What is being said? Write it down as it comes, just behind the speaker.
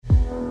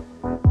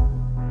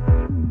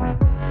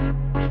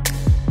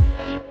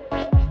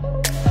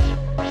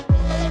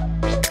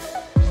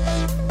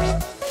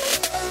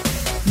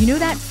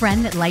that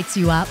friend that lights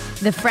you up?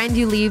 The friend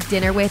you leave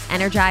dinner with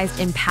energized,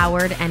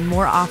 empowered, and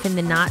more often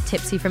than not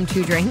tipsy from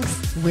 2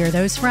 drinks. We're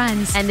those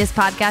friends. And this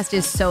podcast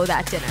is So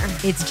That Dinner.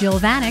 It's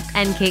Jill Vanek.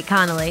 And Kate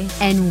Connolly.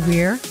 And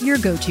we're your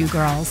go-to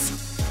girls.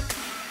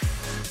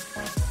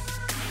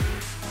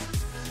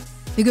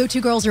 The go-to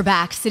girls are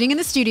back. Sitting in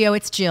the studio,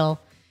 it's Jill.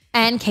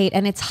 And Kate,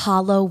 and it's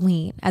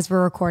Halloween as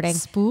we're recording.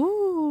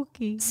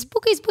 Spooky.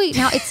 Spooky.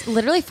 Now, it's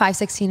literally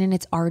 5:16 and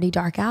it's already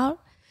dark out.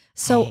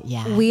 So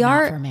yeah, we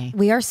not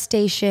are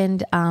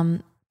stationed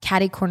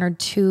catty-cornered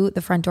to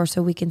the front door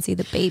so we can see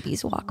the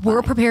babies walk by.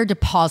 We're prepared to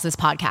pause this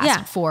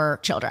podcast for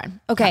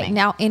children. Okay, coming.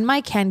 Now in my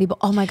candy bowl,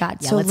 oh my God.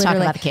 Yeah, so let's talk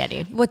about the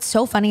candy. What's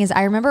so funny is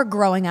I remember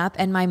growing up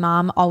and my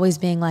mom always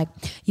being like,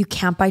 you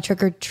can't buy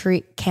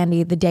trick-or-treat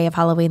candy the day of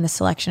Halloween. The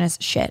selection is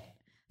shit.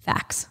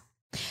 Facts.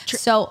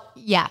 So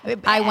yeah,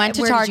 I went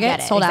to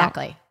Target, sold out.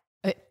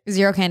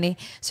 Zero candy.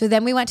 So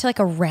then we went to like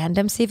a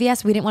random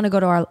CVS. We didn't want to go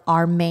to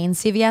our main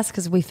CVS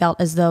because we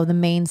felt as though the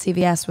main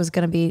CVS was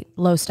going to be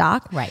low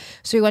stock. Right.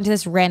 So we went to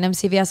this random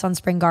CVS on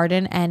Spring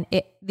Garden and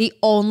the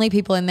only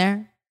people in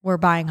there were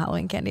buying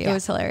Halloween candy. It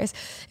was hilarious.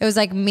 It was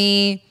like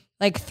me,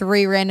 like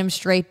 3 random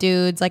straight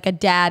dudes, like a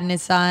dad and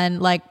his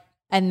son, like,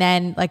 and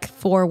then like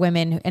 4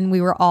 women. And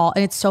we were all,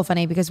 and it's so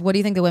funny because what do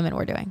you think the women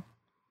were doing?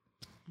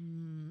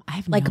 I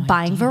have like no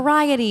buying idea.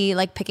 variety,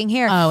 like picking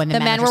hair. Oh, and the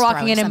men were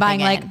walking in and buying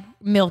like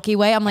Milky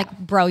Way. I'm like,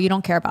 bro, you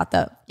don't care about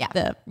the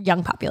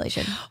young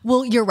population.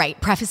 Well, you're right.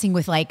 Prefacing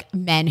with like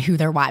men who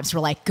their wives were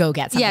like, go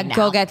get something now.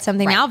 Go get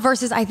something now.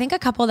 Versus I think a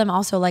couple of them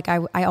also like,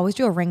 I always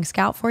do a ring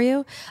scout for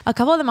you. A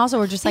couple of them also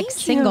were just like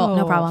single,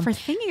 no problem. For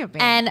thinking of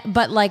me.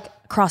 But like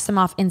cross them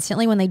off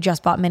instantly when they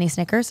just bought mini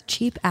Snickers.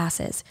 Cheap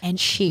asses. And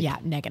cheap. Yeah,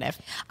 negative.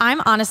 I'm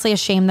honestly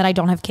ashamed that I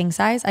don't have king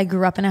size. I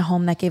grew up in a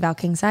home that gave out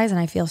king size and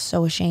I feel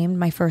so ashamed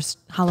my first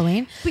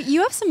Halloween. But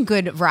you have some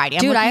good variety.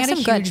 Dude, I have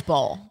some some huge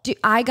bowl. Dude,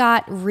 I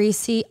got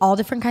Reese, all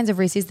different kinds of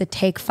Reese's, the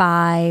Take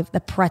 5, the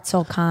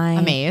pretzel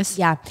kind. Amaze.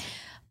 Yeah.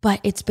 But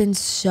it's been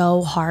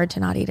so hard to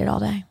not eat it all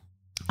day.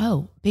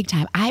 Oh, big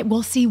time. I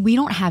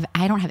don't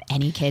have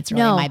any kids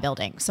really in my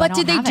building. So but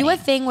did they do a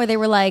thing where they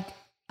were like,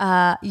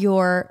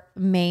 your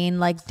main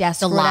like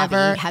desk the or whatever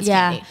lobby has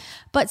candy.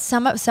 But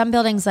some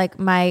buildings, like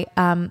my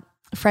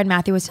friend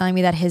Matthew was telling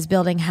me that his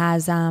building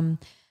has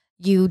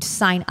you'd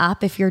sign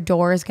up if your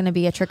door is going to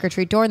be a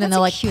trick-or-treat door, and then they'll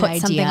like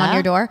put something on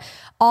your door.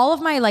 All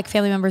of my like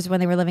family members, when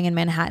they were living in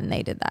Manhattan,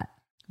 they did that.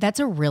 That's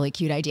a really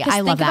cute idea.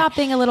 I love that. Think about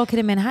being a little kid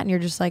in Manhattan. You're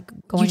just like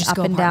going up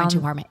and down to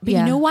apartment. But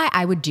you know why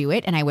I would do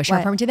it? And I wish our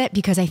apartment did that,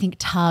 because I think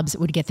Tubbs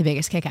would get the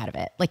biggest kick out of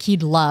it. Like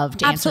he'd love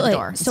to answer the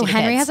door. So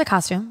Henry has a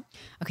costume.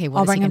 Okay,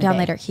 I'll bring him down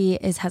later. He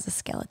has a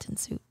skeleton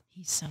suit.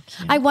 He's so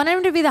cute. I wanted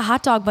him to be the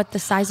hot dog, but the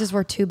sizes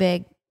were too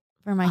big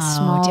for my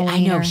small wiener. I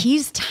know,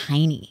 he's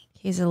tiny.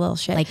 He's a little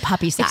shit. Like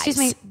puppy size. Excuse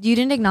me, you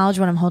didn't acknowledge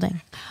what I'm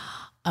holding.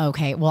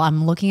 Okay, well,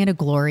 I'm looking at a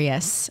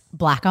glorious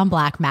black on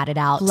black matted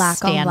out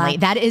Stanley.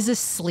 That is a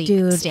sleek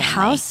Stanley.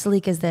 How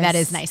sleek is this? That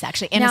is nice,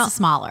 actually. And it's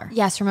smaller.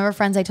 Yes, remember,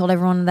 friends, I told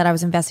everyone that I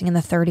was investing in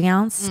the 30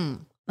 ounce.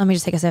 Let me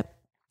just take a sip.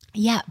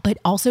 Yeah, but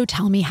also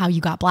tell me how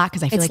you got black,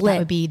 because I feel like that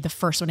would be the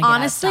first one to get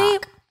out of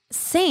stock.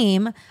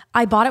 Same.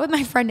 I bought it with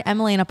my friend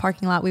Emily in a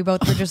parking lot. We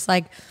both were just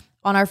like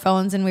on our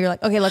phones and we were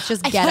like, okay, let's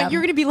just get I them. thought you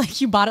were going to be like,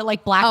 you bought it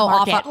like black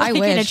market, like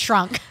in a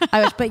trunk.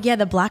 I wish. But yeah,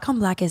 the black on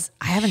black is,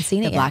 I haven't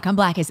seen it yet. The black on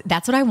black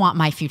that's what I want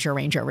my future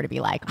Range Rover to be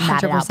like.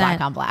 Matted out black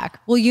on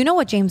black. Well, you know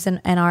what James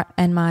and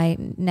my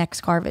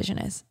next car vision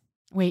is.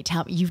 Wait,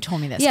 you've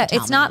told me this. Yeah,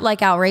 it's not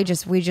like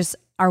outrageous. We just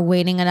are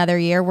waiting another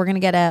year. We're going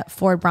to get a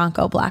Ford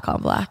Bronco black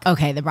on black.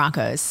 Okay, the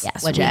Broncos.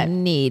 Yes, legit. We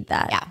need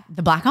that. Yeah,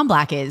 the black on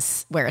black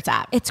is where it's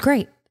at. It's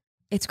great.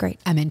 It's great.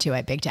 I'm into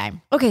it big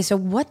time. Okay, so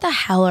what the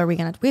hell are we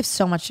going to, we have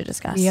so much to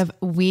discuss.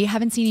 We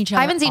haven't seen each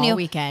other all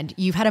weekend.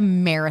 You've had a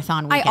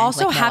marathon weekend. I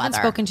also haven't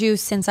spoken to you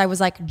since I was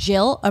like,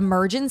 Jill,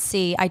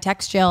 emergency. I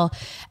text Jill.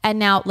 And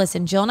now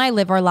listen, Jill and I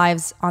live our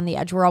lives on the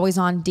edge. We're always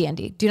on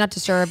D&D. Do not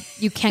disturb.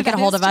 You can't get a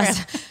hold of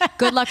us.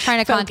 Good luck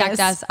trying to contact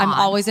us. I'm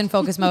always in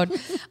focus mode.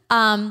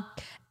 And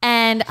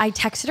I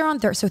texted her on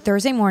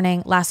Thursday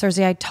morning, last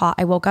Thursday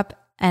I woke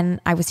up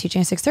and I was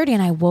teaching at 6:30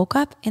 and I woke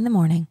up in the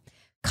morning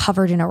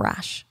covered in a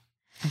rash.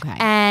 Okay.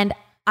 And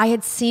I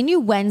had seen you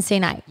Wednesday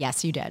night.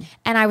 Yes, you did.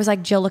 And I was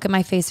like, Jill, look at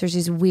my face. There's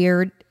these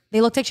weird, they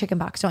look like chicken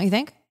pox, don't you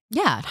think?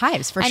 Yeah,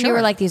 hives for sure. And you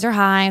were like, these are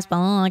hives,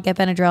 blah, get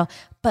Benadryl.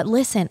 But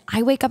listen,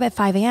 I wake up at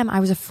 5 a.m.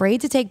 I was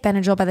afraid to take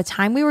Benadryl. By the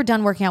time we were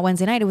done working out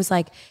Wednesday night, it was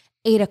like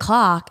 8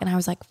 o'clock. And I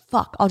was like,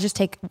 fuck, I'll just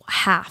take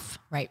half.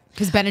 Right.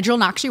 Because Benadryl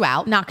knocks you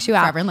out. For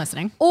everyone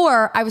listening.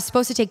 Or I was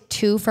supposed to take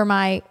 2 for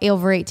my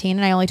over 18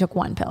 and I only took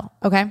 1 pill.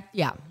 Okay.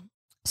 Yeah.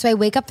 So I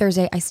wake up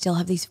Thursday, I still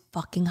have these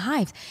fucking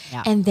hives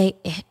and they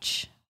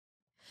itch.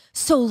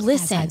 So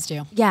listen. As hives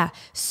do. Yeah.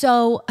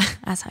 So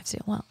as hives do.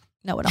 Well,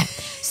 know it all.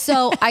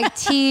 So I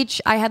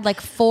teach, I had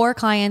like 4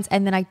 clients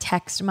and then I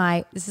text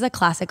this is a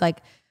classic, like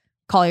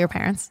call your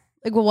parents.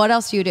 Like, well, what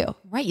else do you do?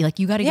 Right.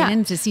 You got to get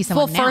in to see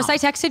someone Well, first I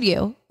texted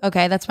you.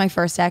 Okay. That's my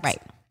first text.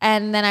 Right.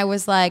 And then I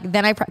was like,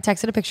 then I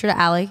texted a picture to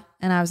Allie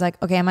and I was like,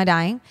 okay, am I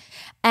dying?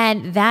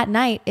 And that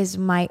night is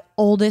my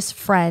oldest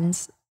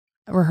friend's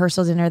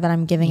rehearsal dinner that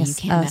I'm giving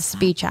can't a miss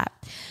speech at.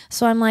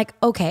 So I'm like,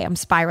 okay, I'm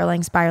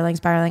spiraling.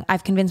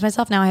 I've convinced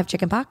myself now I have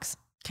chicken pox.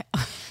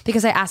 Okay.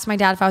 Because I asked my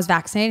dad if I was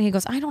vaccinated. He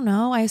goes, I don't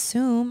know. I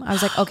assume. I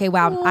was like, okay,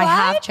 wow, I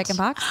have chicken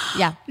pox.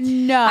 Yeah.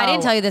 No. I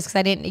didn't tell you this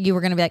because you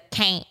were going to be like,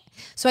 can't.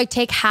 So I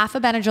take half a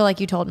Benadryl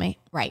like you told me.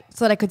 Right.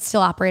 So that I could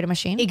still operate a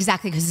machine.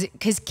 Exactly.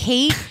 Because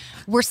Kate,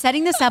 we're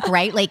setting this up,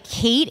 right? Like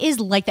Kate is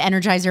like the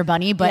Energizer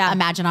Bunny, but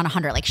imagine on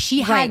 100. Like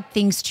she had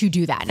things to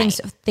do that night.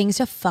 Things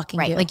to fucking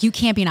do. Like you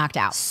can't be knocked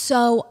out.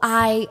 So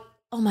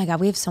oh my God,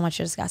 we have so much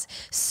to discuss.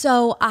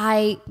 So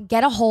I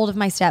get a hold of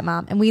my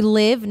stepmom and we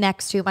live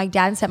next to, my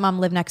dad and stepmom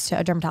live next to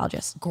a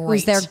dermatologist. Great.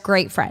 Who's their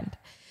great friend.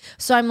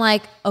 So I'm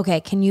like,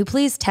 okay, can you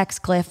please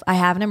text Cliff? I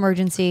have an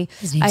emergency.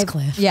 His name's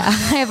Cliff. Yeah.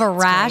 I have a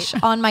rash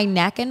on my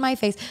neck and my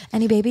face.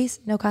 Any babies?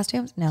 No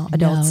costumes? No,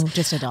 adults. No,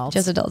 just adults.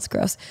 Just adults.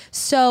 Gross.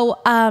 So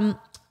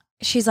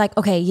she's like,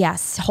 okay,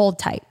 yes, hold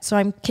tight. So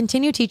I'm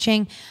continue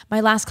teaching.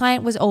 My last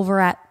client was over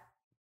at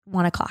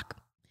 1:00.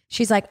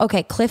 She's like,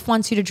 okay, Cliff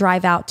wants you to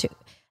drive out to,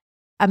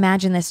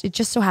 imagine this. It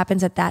just so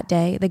happens that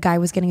day, the guy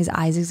was getting his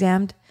eyes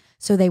examined.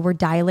 So they were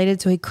dilated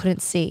so he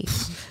couldn't see.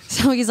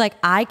 So he's like,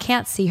 I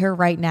can't see her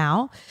right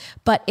now.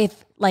 But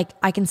if like,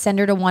 I can send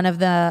her to one of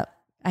the,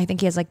 I think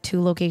he has like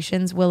 2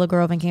 locations, Willow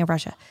Grove and King of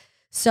Prussia.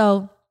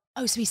 So.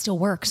 Oh, so he still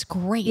works.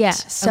 Great. Yeah.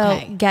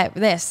 So get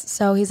this.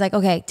 So he's like,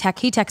 okay,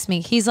 he texts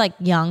me. He's like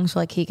young. So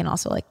like he can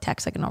also like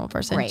text like a normal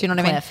person. Great. Do you know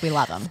what I mean? We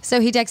love him.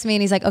 So he texts me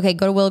and he's like, okay,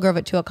 go to Willow Grove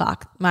at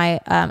 2:00. My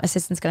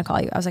assistant's going to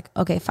call you. I was like,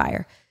 okay,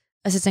 fire.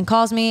 Assistant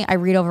calls me. I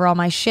read over all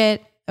my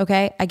shit.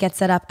 Okay. I get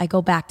set up. I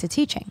go back to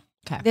teaching.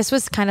 Okay. This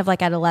was kind of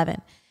like at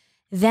 11.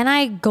 Then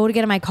I go to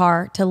get in my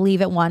car to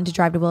leave at 1 to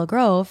drive to Willow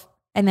Grove.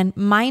 And then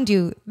mind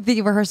you,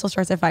 the rehearsal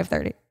starts at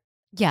 5:30.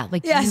 Yeah.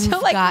 Like you've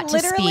got to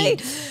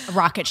speed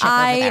rocket ship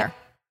over there.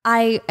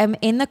 I am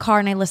in the car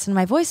and I listen to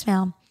my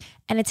voicemail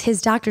and it's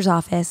his doctor's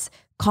office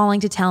calling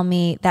to tell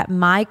me that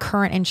my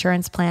current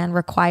insurance plan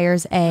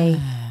requires a,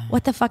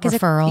 what the fuck is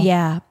it? Referral.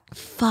 Yeah.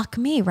 Fuck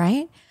me,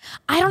 right?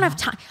 I don't have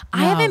time.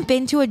 No. I haven't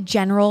been to a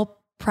general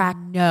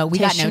practitioner. No, we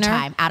got no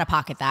time. Out of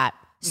pocket that.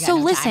 So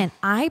listen,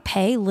 I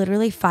pay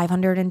literally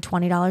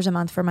 $520 a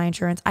month for my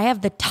insurance. I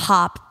have the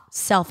top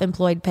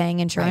self-employed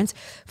paying insurance.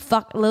 Right.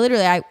 Fuck,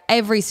 literally,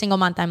 every single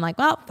month I'm like,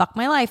 well, fuck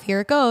my life.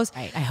 Here it goes.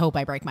 Right. I hope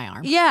I break my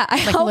arm. Yeah, I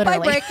hope literally.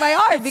 I break my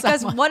arm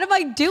because what am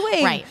I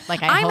doing? Right.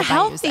 Like I'm hope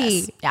healthy. I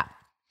use this. Yeah.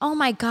 Oh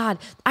my God.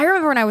 I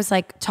remember when I was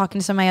like talking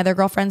to some of my other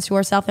girlfriends who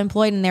are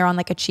self-employed and they're on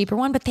like a cheaper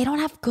one, but they don't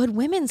have good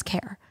women's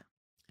care.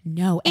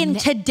 No. In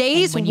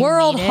today's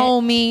world,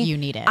 homie, you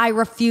need it. I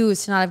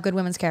refuse to not have good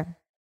women's care.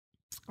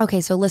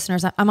 Okay, so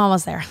listeners, I'm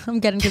almost there. I'm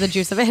getting to the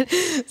juice of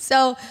it.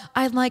 So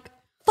I'm like,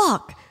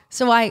 fuck.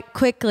 So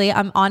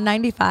I'm on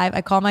 95.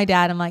 I call my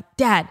dad. I'm like,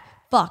 Dad,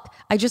 fuck.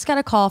 I just got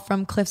a call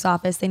from Cliff's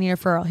office. They need a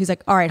referral. He's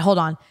like, all right, hold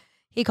on.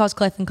 He calls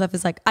Cliff and Cliff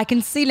is like, I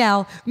can see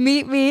now.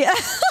 Meet me.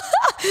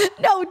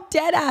 No,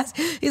 dead ass.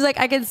 He's like,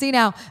 I can see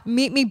now.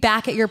 Meet me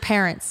back at your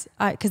parents.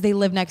 Cause they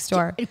live next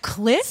door.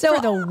 Cliff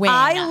for the win.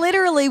 I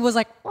literally was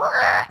like,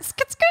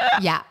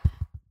 yeah.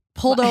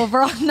 Pulled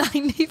over on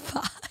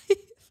 95.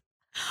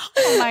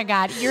 Oh my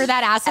God. You're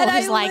that asshole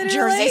who's like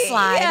Jersey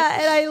slide.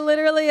 Yeah. And I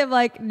literally am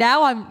like,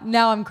 now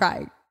I'm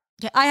crying.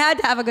 I had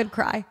to have a good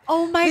cry.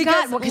 Oh my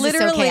God. Because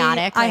literally it's so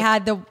chaotic.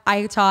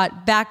 I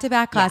taught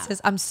back-to-back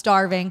classes. Yeah. I'm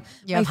starving.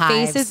 My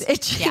face is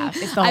itchy. Yeah,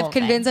 it's the whole I've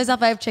convinced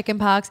myself I have chicken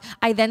pox.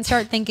 I then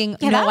start thinking,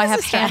 no, I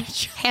have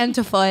hand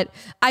to foot.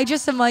 I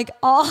just am like,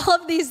 all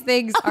of these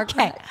things are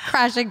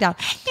crashing down.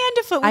 Hand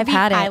to foot would be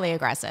highly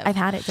aggressive. I've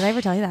had it. Did I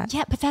ever tell you that?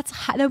 Yeah, but that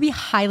would be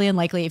highly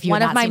unlikely if you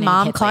One of my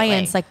mom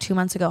clients like 2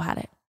 months ago had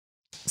it.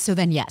 So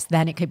then, yes,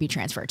 then it could be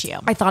transferred to you.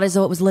 I thought as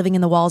though it was living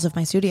in the walls of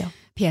my studio.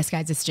 P.S.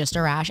 guys, it's just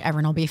a rash.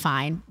 Everyone will be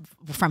fine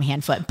from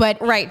hand, foot. But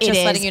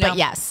just letting you know. But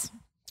yes.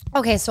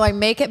 Okay, so I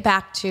make it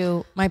back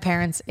to my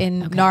parents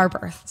in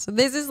Narberth. So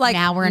this is like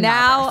now we're in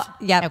Narberth.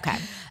 Yep. Okay.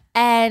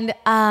 And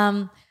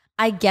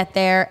I get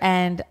there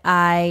and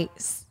I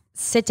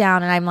sit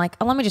down and I'm like,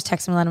 oh, let me just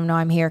text him and let him know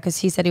I'm here because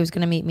he said he was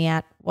going to meet me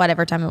at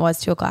whatever time it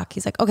was, 2:00.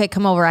 He's like, okay,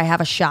 come over. I have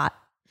a shot.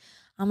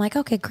 I'm like,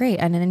 okay, great.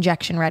 And an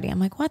injection ready. I'm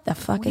like, what the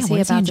fuck is he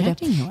about to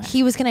do?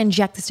 He was going to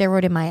inject the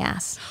steroid in my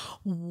ass.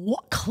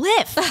 What?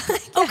 Cliff?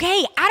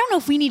 Okay. I don't know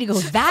if we need to go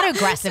that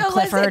aggressive,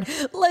 Clifford.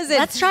 Listen.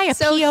 Let's try a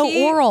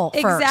PO oral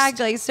first.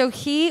 Exactly. So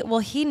he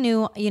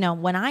knew,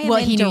 when I am in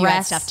he duress. Knew you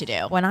had stuff to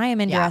do. When I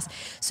am in duress.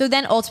 So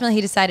then ultimately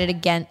he decided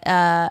again,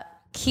 oh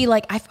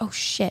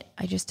shit,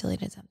 I just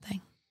deleted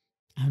something.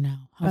 Oh no.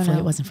 Hopefully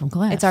it wasn't from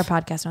Cliff. It's our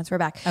podcast notes. We're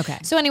back. Okay.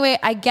 So anyway,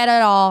 I get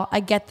it all. I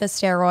get the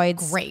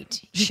steroids.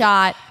 Great.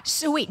 Shot.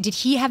 So wait, did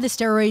he have the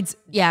steroids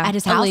at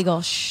his house?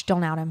 Illegal. Shh,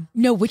 don't out him.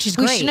 No, which is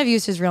great. We shouldn't have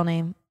used his real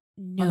name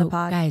on the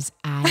pod. Guys,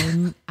 I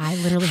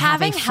literally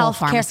have a full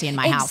pharmacy in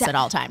my house at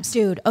all times.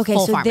 Dude, okay,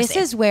 full so pharmacy.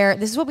 this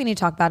is what we need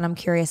to talk about. And I'm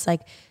curious,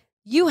 like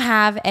you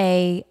have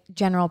a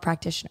general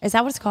practitioner. Is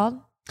that what it's called?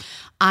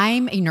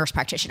 I'm a nurse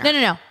practitioner.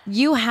 No.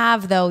 You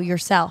have though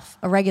yourself,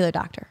 a regular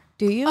doctor.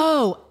 Do you?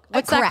 Oh,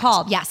 What's that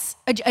called? Yes.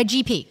 A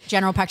GP,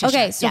 general practitioner.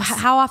 Okay. So yes.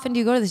 how often do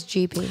you go to this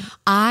GP?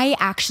 I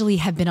actually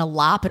have been a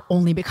lot, but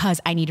only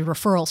because I needed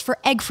referrals for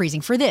egg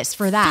freezing, for this,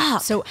 for that.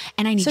 Fuck. So,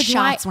 and I need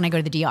shots when I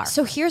go to the DR.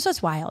 So here's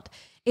what's wild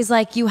is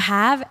like you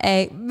have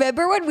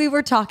remember when we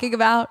were talking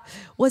about,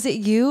 was it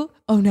you?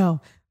 Oh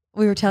no.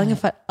 We were telling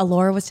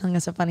Laura was telling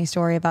us a funny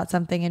story about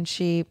something and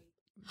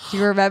do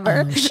you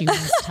remember? Oh, she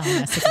was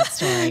telling us a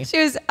good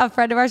story. A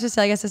friend of ours was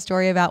telling us a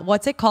story about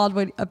what's it called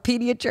when a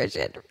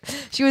pediatrician,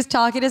 she was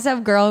talking to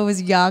some girl who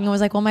was young and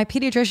was like, well, my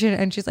pediatrician.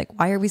 And she's like,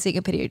 why are we seeing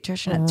a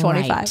pediatrician at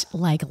 25? Right.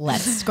 Like,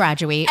 let's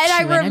graduate. And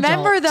I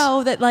remember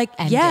though that like,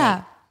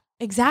 yeah,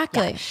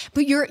 exactly. Yeah.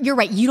 But you're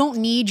right. You don't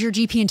need your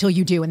GP until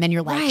you do. And then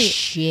you're like,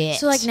 shit.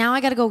 So like now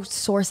I got to go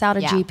source out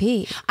a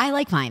GP. I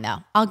like mine though.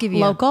 I'll give you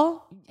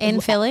local. In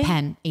Philly?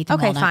 Penn, 8th and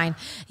Okay, Walnut. fine.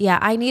 Yeah,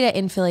 I need it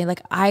in Philly.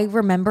 Like I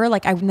remember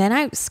then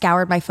I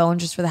scoured my phone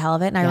just for the hell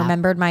of it. And I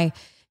remembered my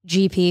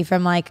GP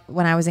from like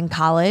when I was in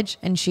college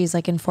and she's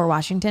like in Fort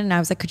Washington. And I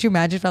was like, could you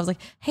imagine if I was like,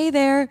 hey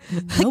there,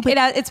 No, but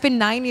it's been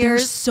 9 they're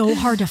years. so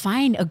hard to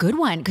find a good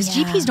one because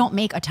GPs don't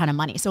make a ton of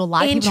money. So a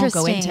lot of people don't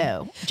go into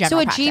general practice. So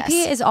a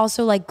GP is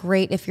also like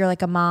great if you're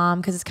like a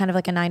mom because it's kind of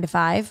like a 9 to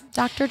 5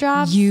 doctor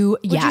job. Would you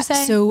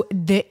say? So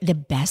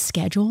the best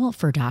schedule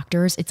for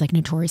doctors, it's like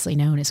notoriously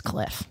known as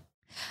Cliff.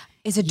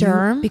 Is it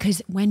derm? Because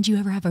when do you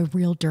ever have a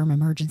real derm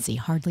emergency?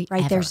 Hardly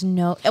ever. There's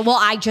no, well,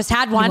 I just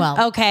had one.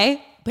 Well,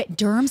 okay. But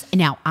derms,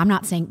 now I'm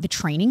not saying the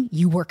training,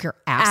 you work your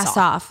ass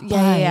off.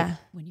 Yeah.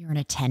 When you're an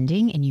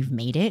attending and you've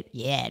made it,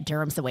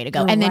 derm's the way to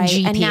go. And then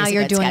GP and now is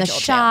you're a good doing the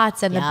schedule shots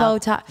too. and the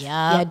Botox.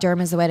 Yeah, derm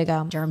is the way to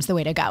go. Derm's the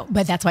way to go.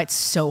 But that's why it's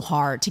so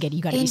hard to get,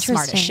 you got to be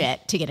smart as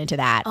shit to get into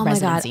that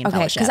residency and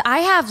fellowship. Because I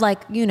have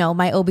like,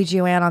 my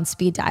OBGYN on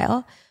speed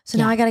dial. So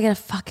now I got to get a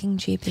fucking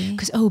GP.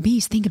 Because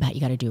OBs, think about it.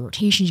 You got to do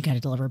rotations. You got to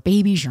deliver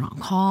babies. You're on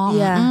call.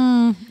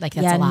 Yeah. Like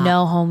that's a lot.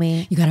 No,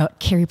 homie. You got to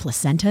carry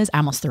placentas. I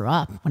almost threw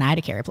up when I had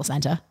to carry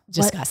placenta.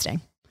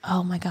 Disgusting.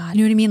 Oh my God.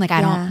 You know what I mean? Like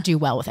I don't do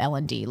well with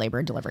L&D, labor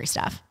and delivery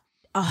stuff.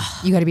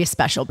 You got to be a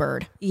special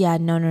bird. Yeah.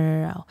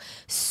 No.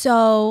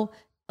 So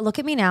look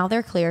at me now.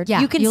 They're cleared.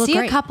 Yeah, you can you see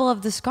great. a couple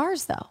of the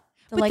scars though.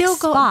 But they'll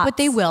go. But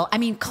they will. I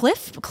mean,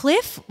 Cliff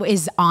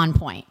is on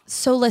point.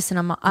 So listen,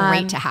 I'm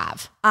great to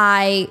have.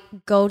 I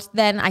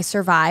I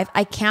survive.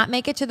 I can't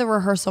make it to the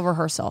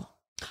rehearsal.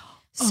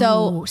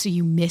 So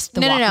you missed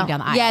the walking down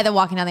the aisle. Yeah, the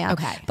walking down the aisle.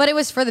 Okay. But it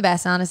was for the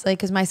best, honestly,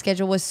 because my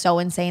schedule was so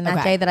insane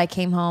that day that I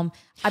came home.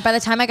 By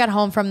the time I got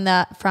home from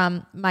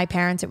my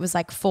parents, it was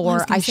like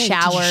 4. I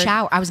showered. Did you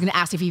shower? I was going to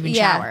ask if you even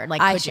showered. Like,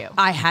 could you?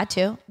 I had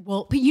to.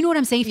 Well, but you know what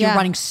I'm saying? If you're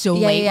running so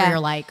late where you're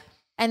like.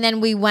 And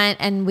then we went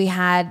and we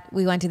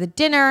went to the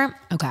dinner.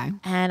 Okay.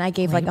 And I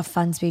gave like a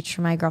fun speech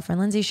for my girlfriend,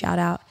 Lindsay, shout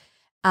out.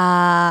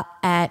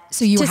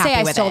 So you were happy say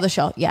I with stole it. the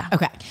show. Yeah.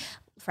 Okay.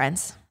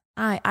 Friends,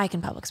 I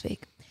can public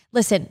speak.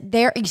 Listen,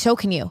 so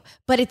can you,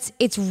 but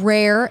it's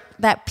rare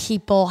that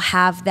people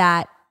have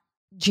that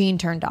gene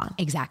turned on.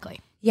 Exactly.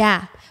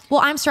 Yeah.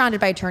 Well, I'm surrounded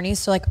by attorneys,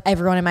 so like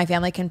everyone in my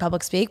family can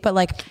public speak, but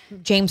like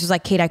James was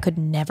like, Kate, I could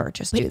never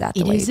just do that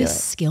the way you do it. It is a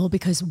skill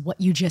because what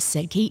you just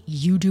said, Kate,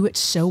 you do it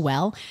so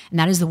well. And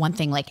that is the one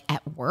thing like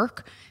at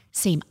work,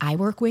 same, I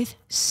work with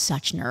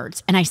such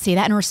nerds. And I say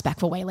that in a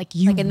respectful way. Like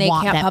you and they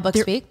can't public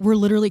speak? We're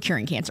literally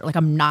curing cancer. Like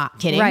I'm not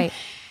kidding. Right.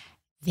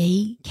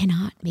 They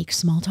cannot make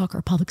small talk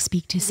or public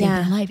speak to save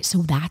their life.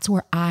 So that's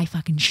where I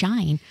fucking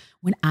shine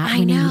when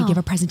I need to give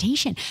a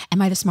presentation.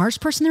 Am I the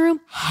smartest person in the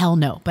room? Hell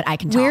no, but I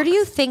can talk. Where do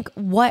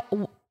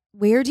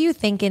you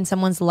think in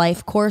someone's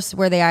life course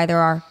where they either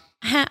are,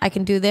 I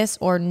can do this,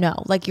 or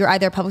no? Like you're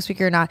either a public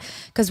speaker or not.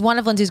 Because one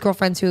of Lindsay's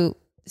girlfriends who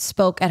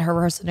spoke at her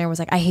rehearsal dinner was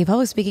like, I hate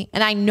public speaking.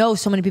 And I know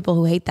so many people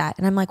who hate that.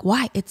 And I'm like,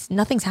 why?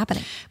 Nothing's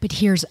happening. But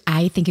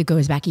I think it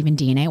goes back even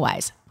DNA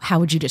wise. How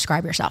would you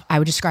describe yourself? I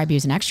would describe you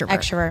as an extrovert.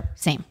 Extrovert.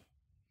 Same.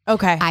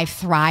 Okay. I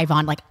thrive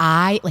on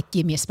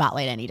give me a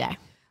spotlight any day.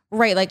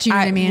 Right. Like, do you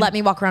know what I mean? Let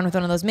me walk around with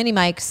one of those mini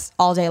mics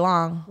all day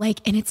long. Like,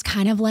 and it's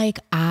kind of like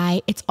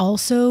it's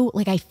also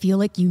like, I feel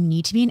like you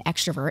need to be an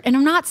extrovert. And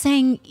I'm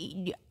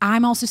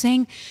also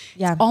saying,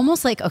 it's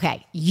almost like,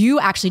 okay, you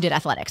actually did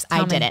athletics.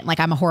 I didn't. Like,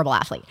 I'm a horrible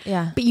athlete.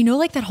 Yeah. But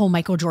like that whole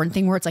Michael Jordan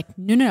thing where it's like,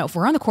 no. If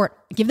we're on the court,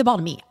 give the ball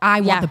to me.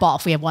 I want the ball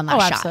if we have one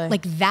last shot. Absolutely.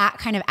 Like that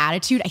kind of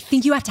attitude, I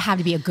think you have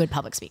to be a good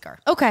public speaker.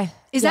 Okay.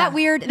 Is that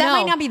weird? That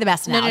might not be the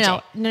best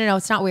analogy. No,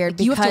 it's not weird.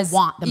 You have to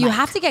want the mic. You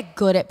have to get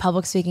good at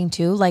public speaking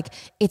too. Like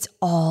it's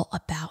all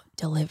about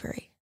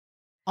delivery.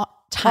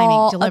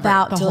 Timing, delivery.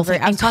 About delivery.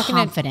 I'm talking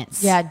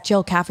confidence.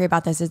 Jill Caffrey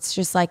about this. It's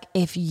just like,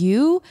 if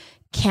you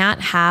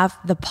can't have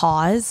the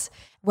pause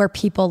where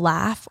people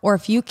laugh, or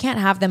if you can't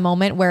have the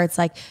moment where it's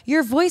like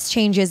your voice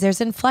changes,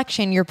 there's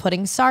inflection, you're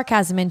putting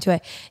sarcasm into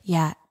it.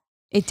 Yeah.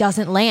 It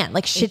doesn't land.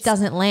 Like shit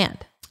doesn't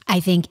land. I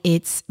think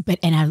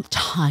and a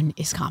ton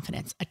is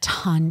confidence, a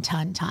ton.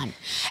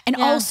 And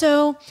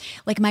also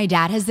like my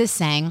dad has this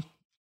saying,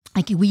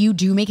 like you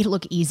do make it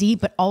look easy,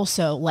 but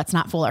also let's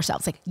not fool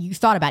ourselves. Like you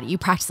thought about it. You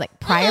practice like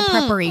prior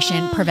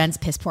preparation prevents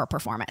piss poor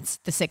performance.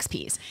 The 6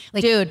 P's.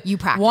 Like dude, you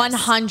practice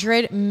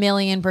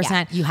 100,000,000%.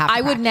 Yeah, you have to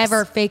I would practice.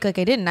 never fake like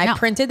I didn't. I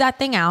printed that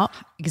thing out.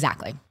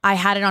 Exactly. I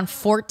had it on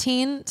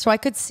 14 so I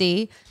could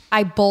see.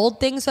 I bold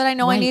things that I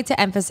know I Right. need to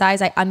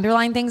emphasize. I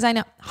underline things I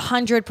know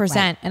 100%.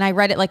 Right. And I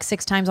read it like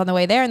 6 times on the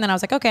way there. And then I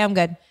was like, okay, I'm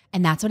good.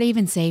 And that's what I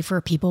even say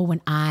for people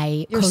when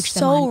I coach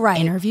them so on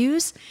right.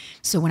 interviews.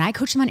 So when I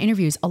coach them on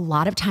interviews, a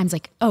lot of times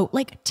like, oh,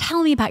 like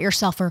tell me about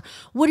yourself or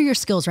what are your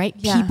skills, right?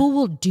 Yeah. People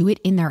will do it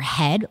in their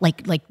head,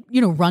 like,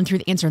 run through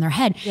the answer in their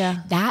head.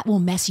 Yeah. That will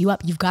mess you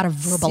up. You've got to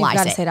verbalize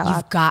gotta it. say it out loud.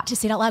 You've got to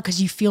say it out loud because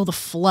you feel the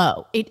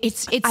flow.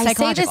 It's I say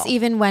psychological. this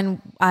even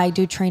when I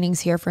do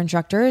trainings here for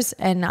instructors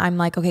and I'm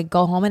like, okay,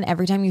 go home and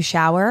every time you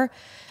shower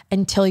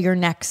until your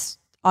next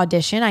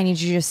audition, I need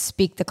you to just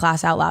speak the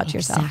class out loud to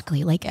yourself.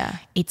 Exactly. Like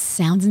it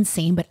sounds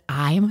insane, but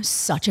I am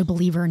such a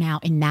believer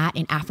now in that,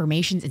 in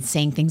affirmations and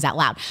saying things out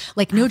loud.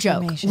 Like no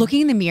joke,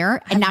 looking in the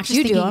mirror and not just do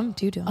you thinking,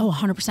 do them? Oh,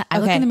 100%. I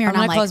look in the mirror I'm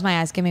and I'm gonna close my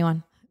eyes. Give me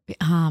one.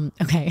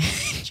 Okay.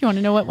 Do you want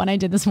to know what one I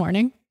did this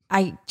morning?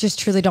 I just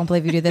truly don't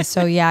believe you do this.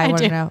 So yeah, I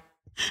want to know.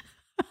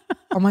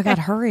 Oh my God,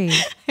 hurry.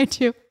 I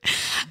do.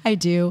 I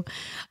do.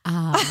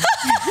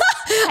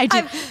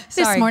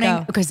 This sorry, morning,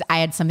 go. because I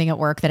had something at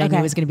work that I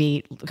knew was going to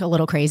be a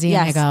little crazy.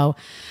 Yes. And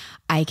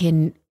I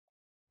go,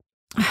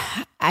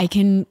 I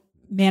can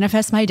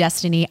manifest my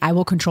destiny. I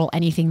will control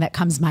anything that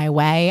comes my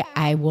way.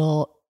 I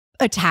will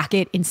attack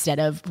it instead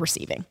of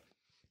receiving.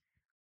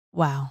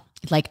 Wow.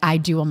 Like I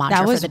do a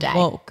mantra for the day.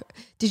 Woke.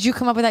 Did you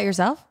come up with that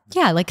yourself?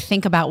 Yeah. Like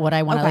think about what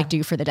I want to like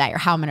do for the day or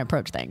how I'm going to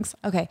approach things.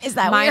 Okay. Is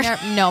that mine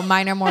weird?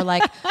 Mine are more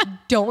like,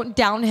 don't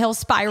downhill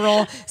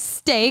spiral,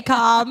 stay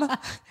calm.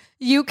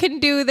 You can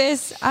do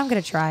this. I'm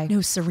going to try.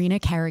 No, Serena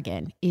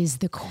Kerrigan is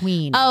the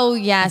queen. Oh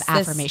yes. Of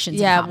affirmations.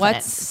 Yeah. And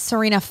confidence. What's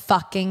Serena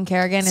fucking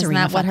Kerrigan? Isn't Serena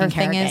that what her fucking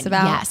thing Kerrigan. is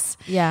about? Yes.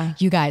 Yeah.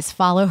 You guys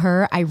follow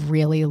her. I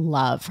really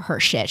love her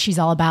shit. She's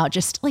all about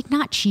just like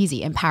not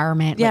cheesy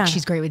empowerment. Yeah. Like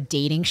she's great with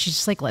dating. She's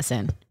just like,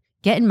 listen,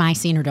 get in my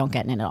scene or don't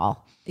get in it at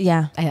all.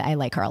 Yeah. I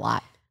like her a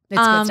lot. It's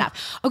good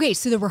stuff. Okay.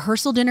 So the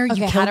rehearsal dinner, you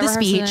had killed a the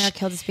rehearsal speech. dinner,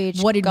 killed the speech.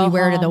 What did Go we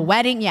wear to the home.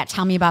 wedding? Yeah.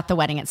 Tell me about the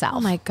wedding itself.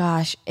 Oh my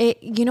gosh.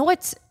 You know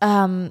what's,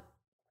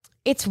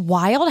 it's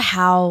wild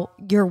how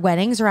your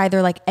weddings are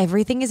either like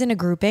everything is in a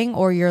grouping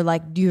or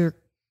you're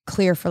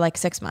clear for like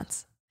 6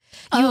 months.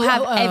 You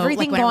have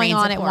everything like when it going rains,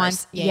 on of at course.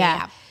 once.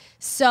 Yeah.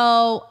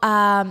 So,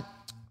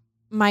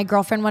 my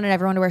girlfriend wanted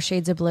everyone to wear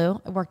shades of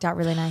blue. It worked out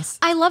really nice.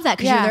 I love that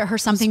because you're her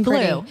something It's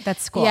pretty. blue.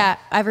 That's cool. Yeah.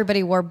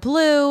 Everybody wore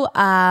blue.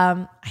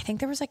 I think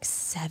there was like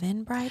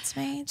 7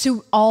 bridesmaids.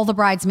 So all the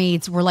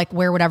bridesmaids were like,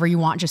 wear whatever you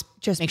want. Just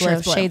make blue, sure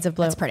it's blue. shades of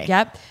blue. That's pretty.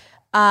 Yep.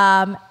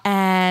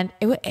 And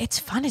it's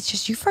fun. It's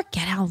just, you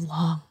forget how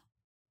long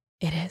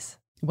it is.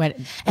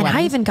 And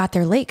I even got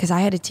there late because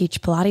I had to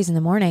teach Pilates in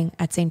the morning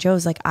at St.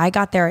 Joe's. Like I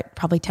got there at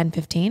probably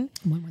 10:15.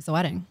 When was the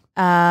wedding?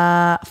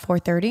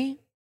 4:30.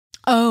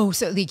 Oh,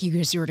 so like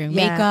you were doing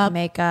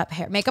makeup,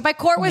 hair. Makeup by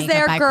Court was Makeup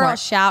there, by girl. Court.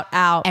 Shout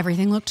out.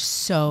 Everything looked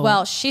so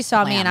Well, she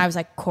saw me glam. and I was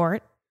like,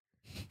 Court,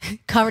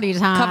 covered these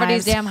highs. cover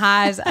these damn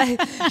highs.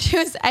 She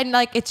was, and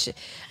like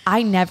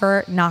I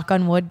never, knock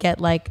on wood,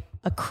 get like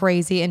a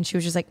crazy. And she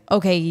was just like,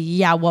 okay,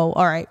 yeah, whoa,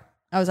 all right.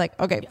 I was like,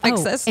 okay,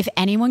 fix this. If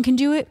anyone can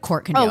do it,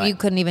 Court can do it. Oh, you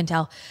couldn't even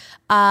tell.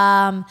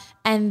 And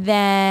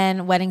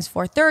then wedding's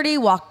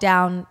 4:30. Walked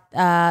down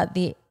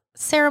the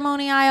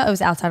ceremony aisle. It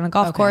was outside on a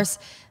golf course.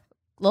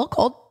 A little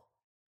cold.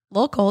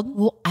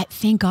 Well,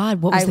 thank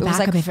God. What was the it was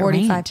backup like if it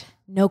 45. rained?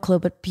 No clue,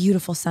 but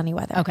beautiful sunny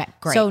weather. Okay,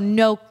 great. So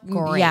no,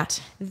 Great. yeah.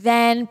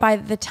 Then by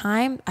the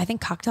time, I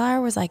think cocktail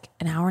hour was like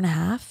an hour and a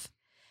half.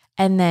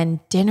 And then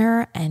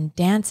dinner and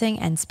dancing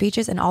and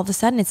speeches. And all of a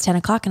sudden it's 10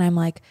 o'clock and I'm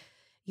like,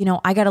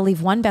 I got to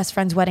leave one best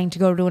friend's wedding to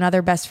go to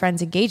another best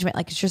friend's engagement.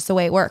 Like it's just the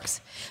way it works.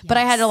 Yes. But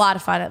I had a lot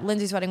of fun.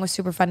 Lindsay's wedding was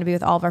super fun to be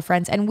with all of our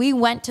friends. And we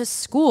went to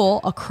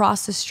school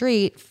across the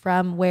street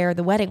from where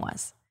the wedding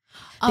was.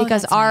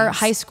 Because our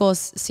high school,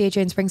 CHA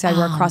in Springside,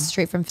 were across the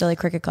street from Philly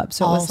Cricket Club.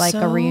 So it was like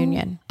a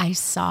reunion. I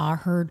saw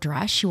her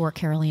dress. She wore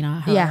Carolina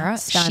Herrera.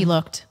 Yeah, she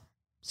looked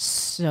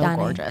so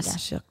gorgeous. Yeah,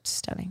 she looked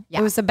stunning.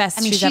 Yeah. It was the best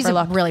she's she's ever a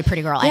looked. really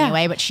pretty girl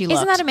anyway, but she looked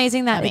Isn't that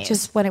amazing that amazing. it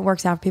just, when it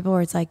works out for people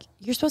where it's like,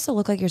 you're supposed to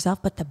look like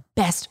yourself, but the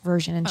best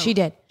version. And she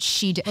did.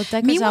 She did. Looked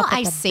like Meanwhile, herself, but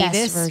I the say best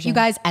this, version. you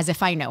guys, as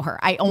if I know her.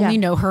 I only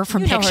know her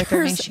from You know her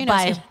through me. pictures, She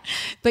knows you.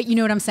 but you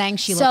know what I'm saying?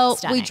 She So looked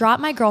stunning. we drop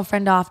my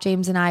girlfriend off,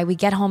 James and I. We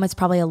get home, it's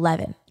probably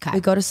 11. Okay.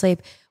 We go to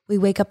sleep. We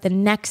wake up the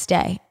next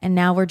day, and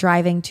now we're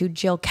driving to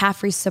Jill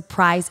Caffrey's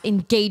surprise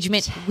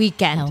engagement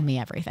weekend. Tell me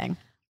everything.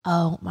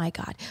 Oh my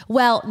God.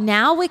 Well,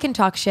 now we can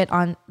talk shit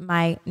on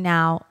my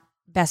now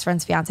best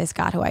friend's fiance,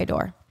 Scott, who I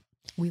adore.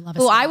 We love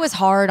Who I was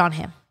hard on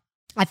him.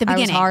 at the I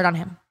beginning. was hard on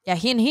him. Yeah,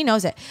 he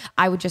knows it.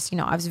 I would just,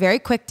 I was very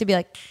quick to be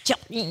like, Jill,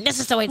 this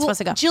is the way it's supposed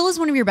to go. Jill is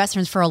one of your best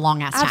friends for a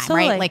long ass time,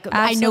 right? Like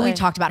I know we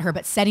talked about her,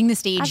 but setting the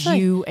stage,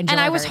 you and Jill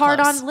I are was very hard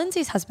close. on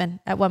Lindsay's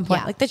husband at one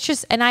point. Like that's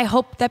just, and I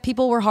hope that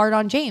people were hard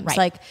on James. Right.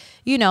 Like,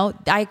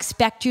 I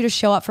expect you to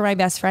show up for my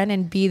best friend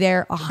and be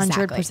there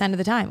 100% of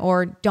the time,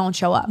 or don't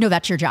show up. No,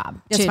 that's your job.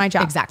 That's my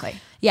job. Exactly.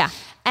 Yeah.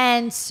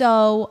 And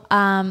so,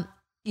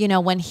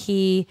 when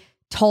he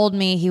told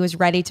me he was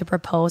ready to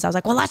propose, I was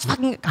like, well, let's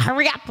fucking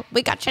hurry up.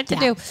 We got shit to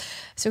do.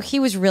 So he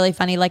was really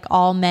funny. Like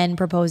all men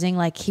proposing,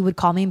 like he would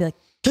call me and be like,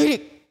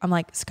 Katie. I'm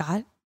like,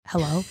 Scott,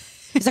 hello.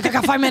 He's like, I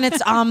got 5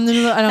 minutes. And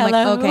I'm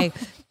like, okay,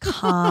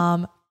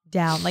 calm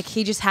down. Like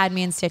he just had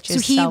me in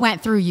stitches. So he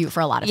went through you for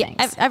a lot of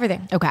things.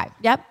 Everything. Okay.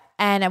 Yep.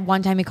 And at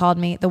one time he called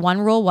me. The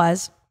one rule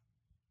was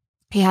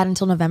he had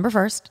until November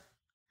 1st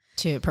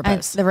to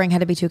propose. The ring had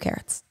to be 2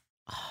 carats.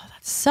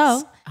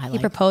 So he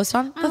proposed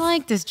on I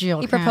like this Jill.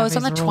 He proposed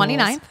on the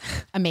 29th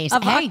Amazing.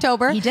 of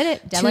October. He did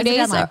it.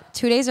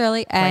 2 days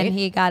early, and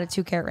he got a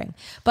 2-carat ring.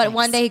 But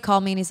one day he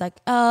called me and he's like,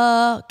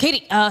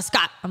 Katie,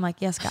 Scott. I'm like,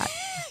 yes, Scott.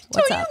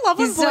 What's Don't up? you love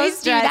when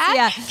boys do that?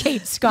 Yeah.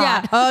 Kate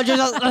Scott.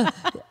 Yeah.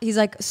 He's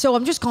like, so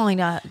I'm just calling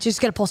to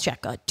just get a pulse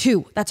check.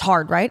 2. That's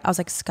hard, right? I was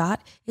like, Scott,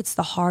 it's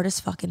the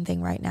hardest fucking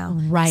thing right now.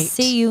 Right.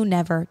 See you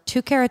never.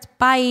 2 carats.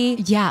 Bye.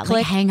 Yeah. Click.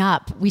 Like hang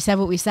up. We said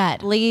what we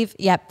said. Leave.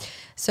 Yep.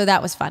 So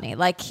that was funny.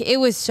 Like it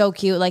was so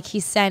cute. Like he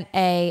sent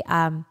a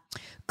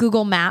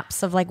Google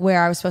Maps of like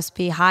where I was supposed to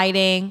be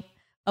hiding.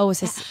 Oh,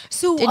 was this?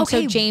 So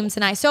James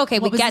and I. So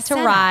we get to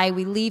Rye.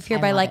 We leave here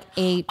by like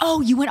 8.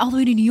 Oh, you went all the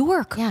way to New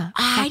York. Yeah,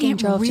 I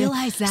didn't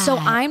realize that. So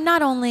I'm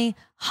not only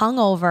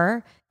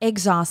hungover,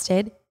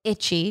 exhausted,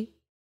 itchy,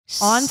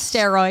 on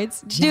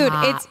steroids, dude.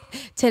 It's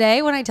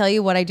today when I tell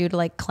you what I do to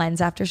like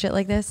cleanse after shit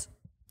like this.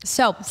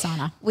 So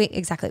sauna.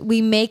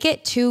 We make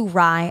it to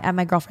Rye at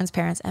my girlfriend's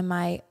parents, and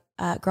my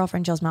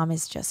girlfriend Jill's mom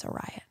is just a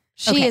riot.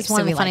 She is one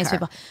of the funniest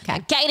people.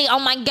 Okay. Katie, oh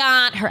my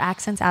God. Her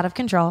accent's out of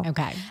control.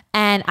 Okay.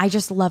 And I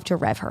just love to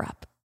rev her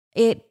up.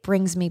 It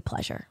brings me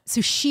pleasure.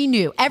 So she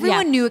knew.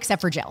 Everyone knew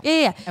except for Jill.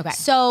 Yeah. Okay.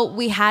 So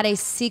we had a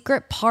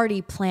secret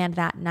party planned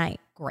that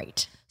night.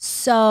 Great.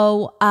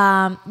 So,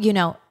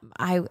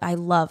 I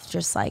love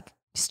just like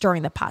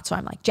stirring the pot. So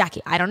I'm like,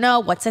 Jackie, I don't know.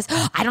 What's this?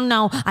 I don't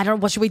know.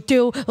 What should we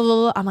do?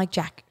 I'm like,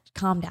 Jack,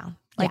 calm down.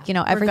 Like,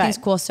 everything's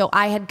cool. So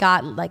I had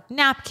got like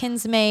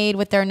napkins made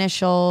with their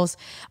initials,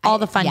 all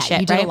the fun shit.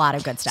 You did a lot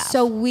of good stuff.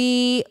 So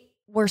we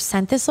were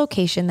sent this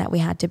location that we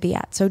had to be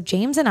at. So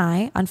James and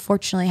I,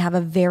 unfortunately, have a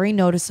very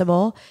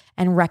noticeable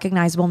and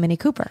recognizable Mini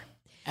Cooper.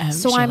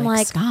 So I'm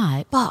like,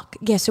 Scott. Fuck.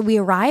 Yeah. So we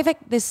arrive at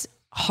this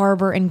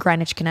harbor in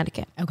Greenwich,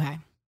 Connecticut. Okay.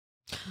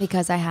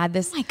 Because I had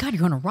this. Oh my God,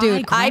 you're going to Rye.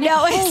 Dude, I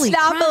know. It's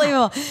not crap.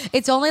 believable.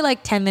 It's only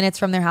like 10 minutes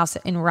from their house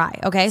in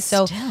Rye. Okay.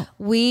 So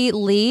we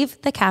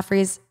leave the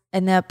Caffreys.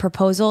 And the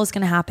proposal is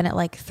going to happen at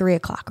like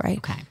 3:00, right?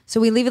 Okay.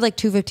 So we leave at like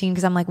 2:15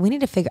 because I'm like, we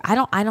need to figure. I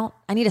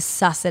need to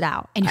suss it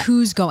out. And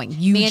who's going?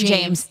 You, me and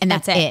James, and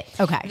that's it.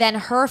 Okay. Then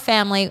her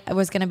family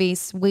was going to be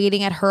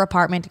waiting at her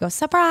apartment to go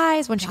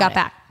surprise when she got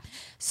back.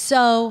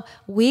 So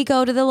we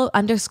go to the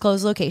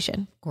undisclosed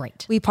location.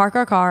 Great. We park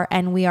our car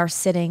and we are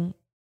sitting.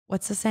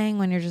 What's the saying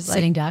when you're just like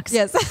sitting ducks?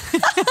 Yes.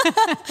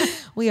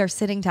 We are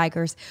sitting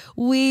tigers.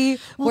 We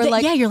were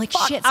like, yeah, you're like,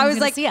 shit. I was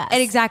like, see us.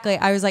 And exactly.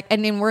 I was like,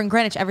 and then we're in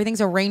Greenwich.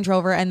 Everything's a Range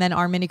Rover and then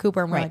our Mini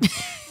Cooper. And we're like,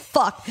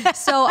 fuck.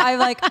 So I'm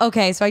like,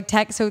 okay. So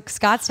so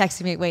Scott's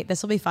texting me, wait,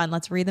 this will be fun.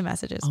 Let's read the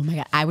messages. Oh my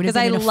God. I would have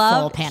been in a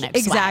full panic.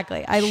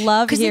 Exactly. I love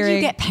hearing. Because then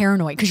you get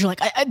paranoid because you're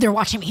like, they're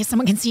watching me.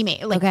 Someone can see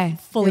me. Like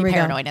fully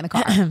paranoid in the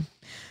car.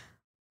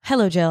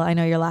 Hello, Jill. I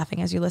know you're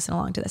laughing as you listen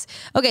along to this.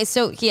 Okay,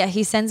 so yeah,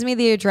 he sends me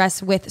the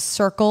address with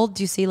circled.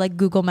 Do you see like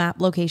Google Map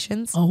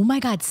locations? Oh my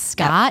God,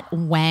 Scott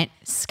went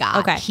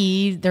Scott.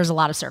 Okay, there's a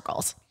lot of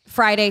circles.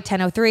 Friday,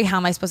 10:03. How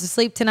am I supposed to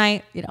sleep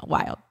tonight?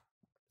 Wild.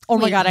 Oh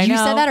my God, I know. You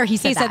said that or he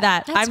said that? He said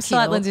that. I'm still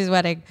at Lindsay's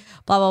wedding.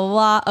 Blah blah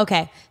blah.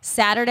 Okay,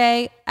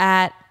 Saturday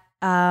at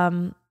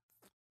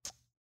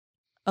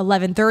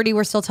 11:30.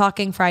 We're still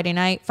talking. Friday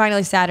night.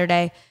 Finally,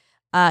 Saturday.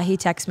 He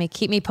texts me,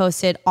 keep me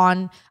posted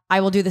on. I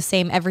will do the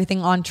same,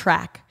 everything on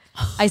track.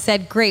 I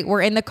said, great,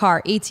 we're in the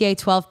car, ETA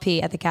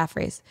 12p at the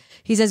Caffreys.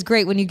 He says,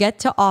 great, when you get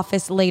to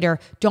office later,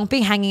 don't be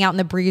hanging out in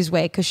the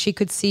breezeway because she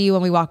could see you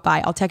when we walk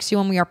by. I'll text you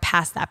when we are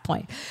past that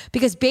point.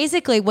 Because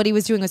basically what he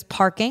was doing was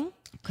parking,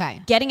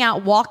 getting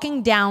out,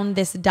 walking down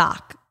this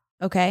dock,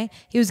 okay?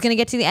 He was going to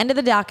get to the end of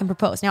the dock and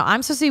propose. Now,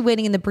 I'm supposed to be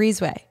waiting in the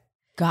breezeway.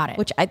 Got it.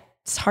 Which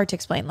it's hard to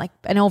explain, like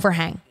an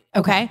overhang.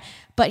 Okay.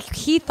 But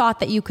he thought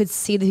that you could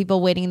see the people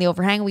waiting in the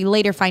overhang. We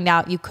later find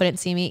out you couldn't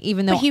see me,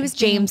 even though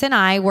James and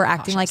I were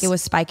acting like it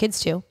was Spy Kids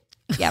 2.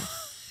 Yeah.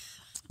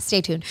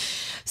 Stay tuned.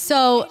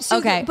 So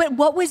okay. But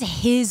what was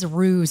his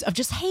ruse of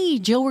just, hey,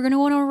 Jill, we're going to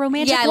go on a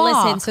romantic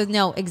walk? Listen. So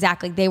no,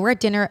 exactly. They were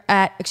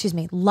at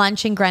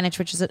lunch in Greenwich,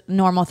 which is a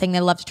normal thing. They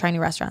love to try new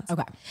restaurants.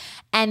 Okay.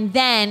 And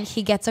then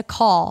he gets a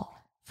call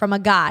from a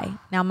guy.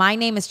 Now my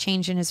name has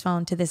changed in his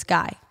phone to this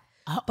guy.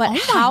 But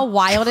how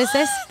wild is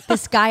this?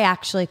 This guy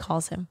actually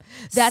calls him.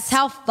 That's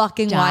how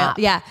fucking wild.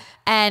 Yeah.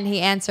 And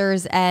he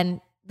answers, and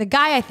the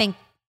guy, I think,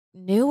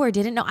 knew or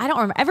didn't know. I don't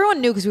remember.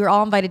 Everyone knew because we were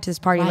all invited to this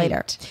party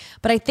later.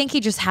 But I think he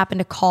just happened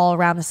to call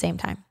around the same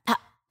time.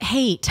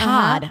 Hey,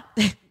 Todd,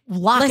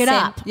 lock it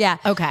up. Yeah.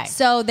 Okay.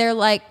 So they're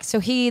like, so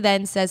he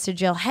then says to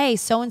Jill, hey,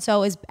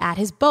 so-and-so is at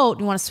his boat.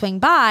 You want to swing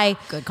by?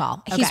 Good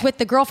call. He's with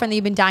the girlfriend that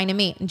you've been dying to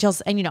meet. And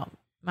Jill's, and you know,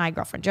 my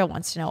girlfriend Jill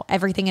wants to know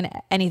everything and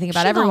anything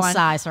about everyone.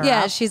 Size her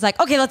yeah, up. she's like,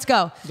 okay, let's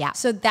go. Yeah.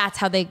 So that's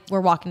how they were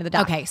walking to the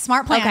dock. Okay,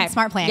 smart plan. Okay.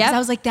 Smart plan. Yep. Because I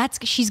was like,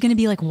 she's gonna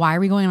be like, why are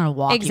we going on a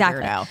walk?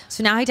 Exactly. You weirdo?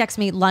 So now he texts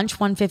me lunch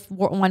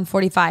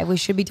 1:45. We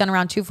should be done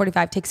around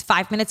 2:45. Takes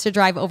 5 minutes to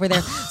drive over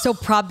there. So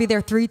probably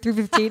there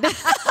 3:15.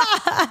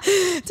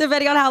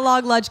 Depending on how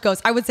long lunch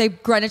goes. I would say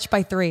Greenwich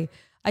by 3.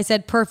 I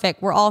said,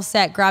 perfect. We're all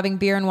set. Grabbing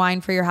beer and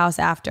wine for your house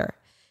after.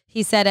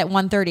 He said at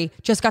 1:30,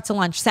 just got to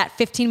lunch, sat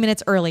 15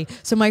 minutes early,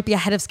 so might be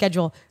ahead of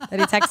schedule. Then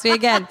he texted me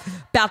again,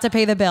 about to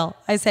pay the bill.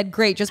 I said,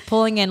 great, just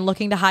pulling in,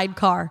 looking to hide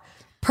car.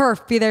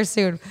 Perf, be there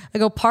soon. I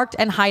go parked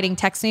and hiding,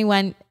 text me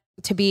when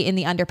to be in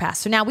the underpass.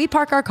 So now we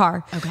park our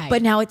car. Okay.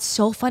 But now it's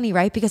so funny,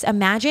 right? Because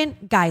imagine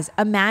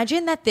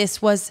that this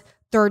was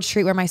 3rd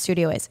Street where my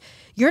studio is.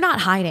 You're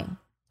not hiding.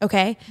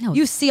 Okay. No.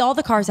 You see all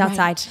the cars outside.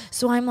 Right.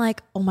 So I'm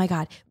like, oh my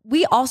God.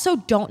 We also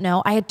don't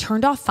know. I had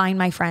turned off Find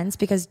My Friends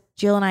because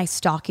Jill and I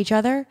stalk each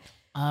other.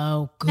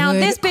 Oh, good. Now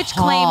this bitch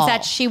call. claims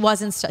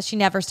that she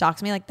never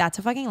stalks me. Like that's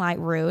a fucking lie,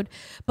 rude.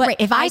 But right,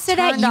 if I said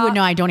that, you would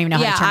know I don't even know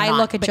how to turn it on. I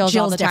look at But Jill's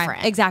all the different.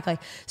 time. Exactly.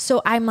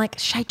 So I'm like,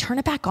 should I turn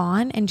it back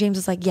on? And James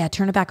is like, yeah,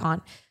 turn it back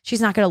on.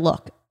 She's not going to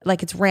look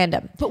like it's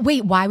random. But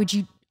wait, why would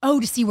you? Oh,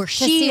 to see where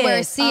she is.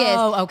 Where she is.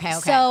 Oh, okay.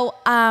 So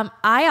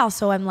I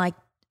also am like,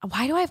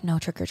 why do I have no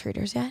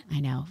trick-or-treaters yet? I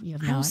know you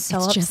have I'm no.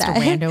 so it's just upset.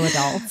 rando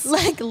adults.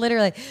 Like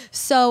literally.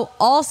 So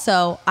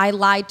also I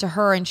lied to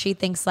her and she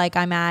thinks like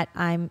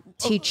I'm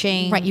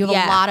teaching. Right, you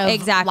have a lot of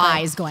exactly.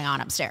 lies going on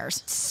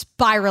upstairs.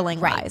 Spiraling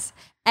lies.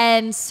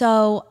 And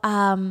so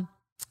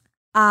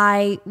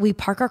we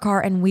park our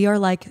car and we are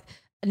like,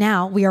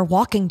 now we are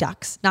walking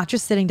ducks, not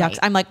just sitting ducks.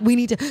 Right. I'm like, we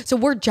need to, so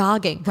we're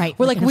jogging. Right,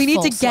 We're like like, in a we need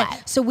full to get,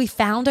 sweat. so we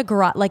found a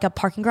garage, like a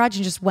parking garage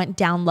and just went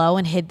down low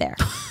and hid there.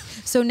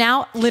 So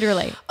now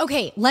literally.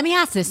 Okay, let me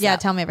ask this. Yeah,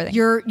 though. tell me everything.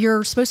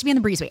 You're supposed to be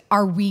in the breezeway.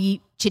 Are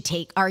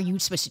you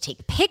supposed to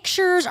take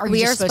pictures? Are you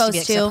We are just supposed to be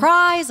like, supposed to.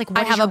 surprise? Like, what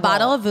I is have your a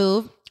bottle role? of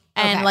Vouv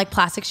and Okay. like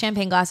plastic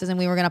champagne glasses and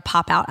we were going to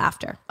pop out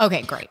after.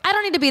 Okay, great. I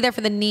don't need to be there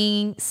for the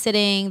kneeing,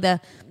 sitting,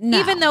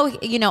 even though,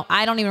 you know,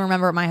 I don't even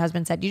remember what my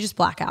husband said. You just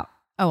black out.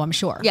 Oh, I'm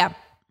sure. Yeah.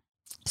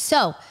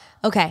 So,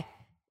 okay.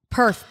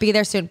 Perf, be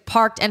there soon.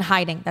 Parked and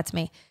hiding. That's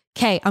me.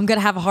 Okay, I'm going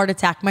to have a heart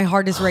attack. My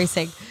heart is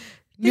racing.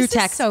 New This is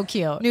text. so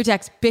cute. New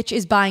text. Bitch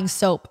is buying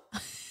soap.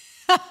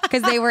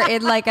 Because they were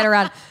in like at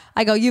around.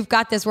 I go, you've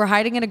got this. We're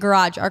hiding in a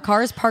garage. Our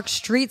car is parked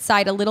street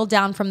side a little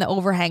down from the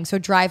overhang. So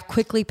drive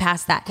quickly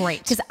past that. Great.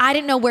 Because I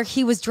didn't know where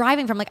he was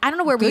driving from. Like, I don't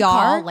know where Good we call.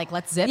 are. Like,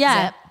 let's zip.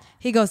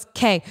 He goes,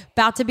 okay,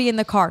 about to be in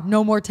the car.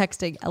 No more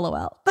texting.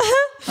 LOL.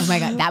 Oh my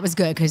God, that was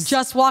good because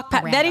Just walk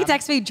past. Then he Random.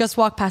 texts me, just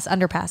walk past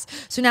underpass.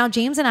 So now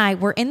James and I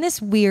were in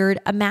this weird,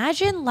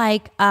 imagine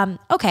like,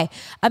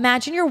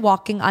 imagine you're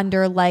walking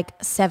under like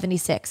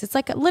 76. It's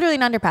like literally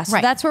an underpass. So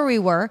Right. that's where we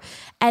were.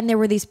 And there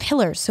were these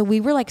pillars. So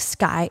we were like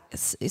spy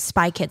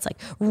kids, like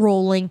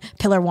rolling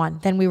pillar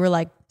 1. Then we were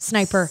like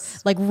sniper,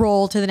 like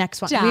roll to the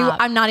next one. Stop.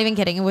 I'm not even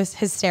kidding. It was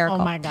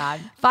hysterical. Oh my God.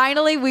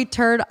 Finally, we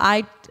turned,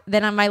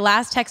 then on my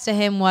last text to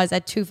him was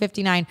at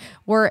 2:59.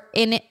 We're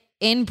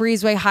in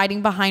Breezeway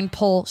hiding behind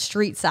pole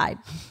street side.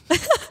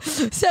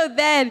 So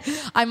then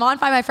I'm on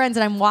Find My Friends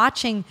and I'm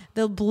watching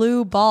the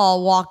blue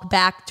ball walk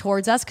back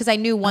towards us because I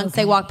knew once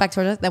they walked back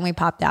towards us, then we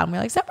popped out and we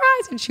were like,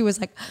 surprise. And she was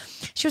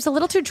a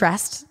little too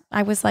dressed.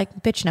 I was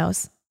like, bitch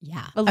knows.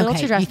 yeah, A little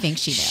okay, too dressed. You think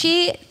she did?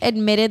 She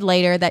admitted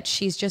later that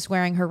she's just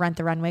wearing her Rent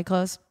the Runway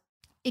clothes.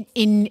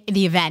 in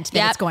the event that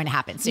Yep. it's going to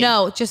happen soon.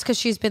 No, just because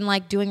she's been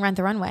like doing Rent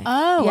the Runway.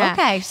 Oh, Yeah.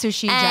 okay. So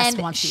she just And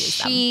wants to use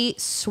them. she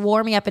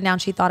swore me up and down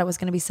she thought it was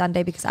going to be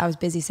Sunday because I was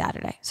busy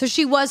Saturday. So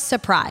she was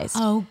surprised.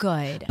 Oh,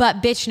 good.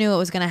 But bitch knew it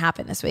was going to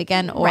happen this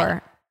weekend or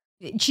Right.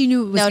 She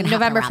knew it was no, gonna happen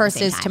November around the 1st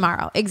same is time.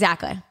 tomorrow.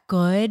 Exactly.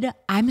 Good.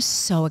 I'm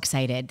so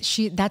excited.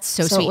 That's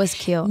so So it sweet. was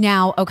cute.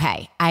 Now,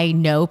 okay, I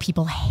know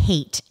people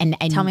hate and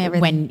Tell me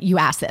everything. when you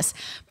ask this,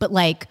 but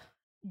like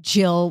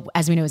Jill,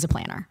 as we know, is a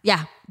planner.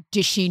 Yeah.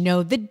 Does she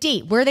know the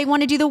date, where they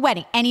want to do the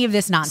wedding, any of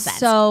this nonsense?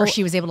 So- or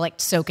she was able to like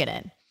soak it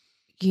in.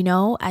 You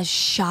know, as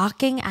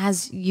shocking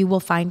as you will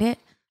find it,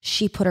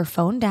 she put her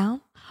phone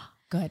down.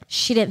 Good.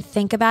 She didn't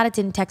think about it,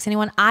 didn't text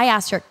anyone. I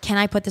asked her, can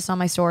I put this on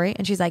my story?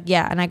 And she's like,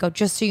 yeah. And I go,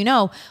 just so you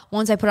know,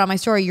 once I put it on my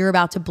story, you're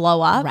about to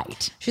blow up.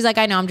 Right. She's like,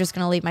 I know, I'm just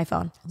going to leave my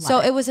phone.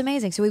 So it was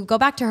amazing. So we go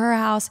back to her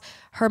house.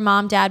 Her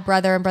mom, dad,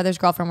 brother, and brother's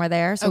girlfriend were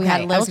there. So we Okay,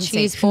 had a I little was gonna say,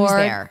 cheese who's board,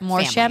 there? more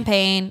Family.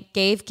 champagne,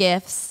 gave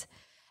gifts.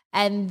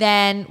 And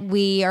then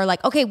we are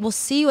like, okay, we'll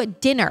see you at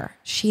dinner.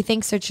 She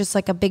thinks it's just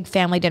like a big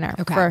family dinner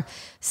for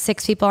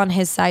 6 people on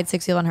his side,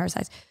 6 people on her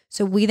side.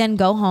 So we then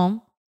go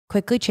home,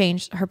 quickly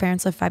change. Her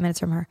parents live 5 minutes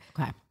from her.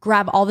 Okay.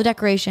 Grab all the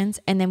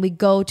decorations, and then we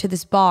go to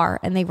this bar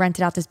and they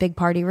rented out this big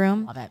party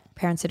room. Love it.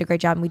 Parents did a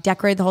great job and we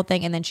decorated the whole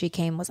thing. And then she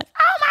came, was like,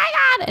 oh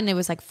my and it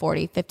was like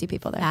 40, 50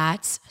 people there.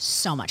 That's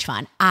so much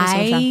fun. But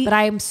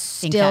I am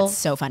think still that's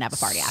so fun to have a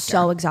party after.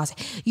 so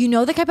exhausted. You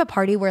know, the type of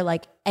party where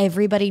like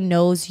everybody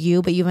knows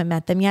you, but you haven't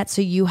met them yet.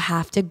 So you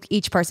have to,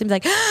 each person be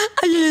like,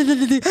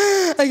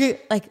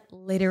 like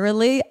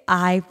literally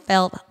I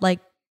felt like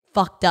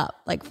fucked up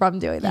like from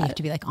doing that. You have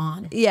to be like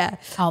on. Yeah.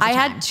 All the I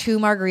time. had 2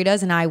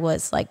 margaritas and I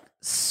was like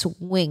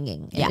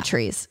swinging in the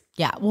trees.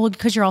 Yeah, well,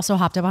 because you're also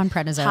hopped up on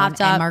prednisone and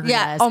margaritas.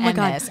 Yeah. Oh my and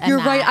God. this and You're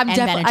that right. I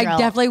and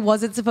definitely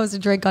wasn't supposed to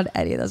drink on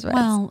any of those meds.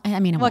 Well, I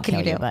mean, What can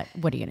you do? But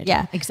what are you gonna do?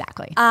 Yeah.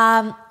 Exactly.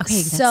 Okay,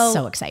 that's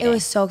so exciting. It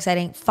was so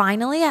exciting.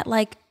 Finally, at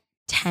like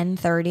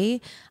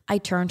 10:30, I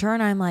turned to her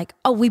and I'm like,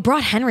 "Oh, we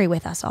brought Henry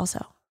with us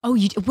also." Oh,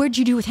 where'd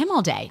you do with him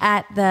all day?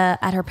 At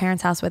her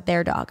parents' house with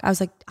their dog. I was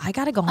like, I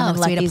gotta go home and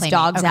so let you had a these playmate.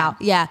 dogs Okay.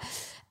 out. Yeah.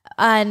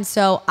 And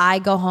so I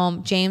go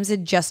home. James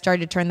had just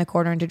started to turn the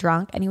corner into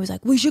drunk, and he was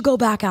like, "We should go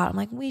back out." I'm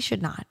like, "We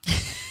should not."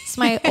 It's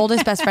my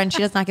oldest best friend. She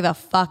does not give a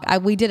fuck.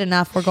 We did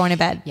enough. We're going to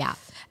bed. Yeah.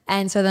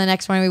 And so the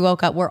next morning we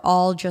woke up, we're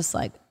all just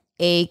like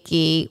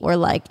achy. We're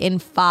like in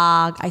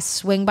fog. I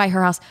swing by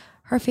her house.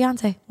 Her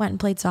fiance went and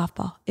played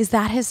softball. Is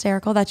that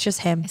hysterical? That's just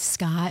him.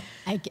 Scott,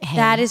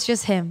 That is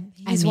just him.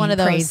 He's one of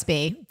those. Praise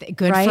be.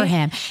 Good Right? for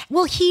him.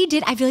 Well, he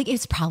did. I feel like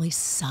it's probably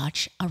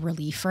such a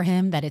relief for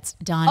him that it's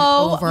done.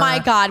 Oh over, my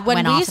God. When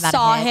went we off without a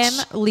saw hitch.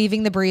 him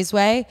leaving the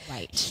breezeway,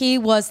 Right. he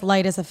was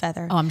light as a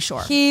feather. Oh, I'm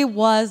sure. He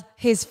was,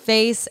 his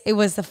face, it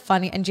was the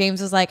funny. And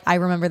James was like, I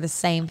remember the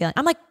same feeling.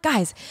 I'm like,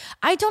 guys,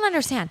 I don't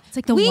understand. It's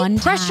like the we one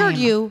pressured time-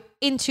 you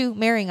into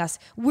marrying us.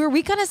 Were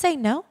we going to say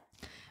no?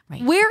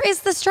 Right. Where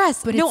is the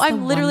stress? But No, it's the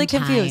I'm literally one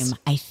time confused.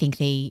 I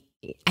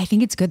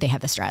think it's good they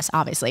have the stress,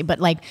 obviously, but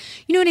like,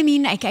 you know what I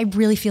mean? Like, I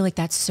really feel like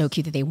that's so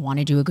cute that they want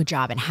to do a good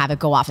job and have it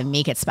go off and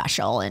make it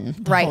special and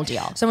the whole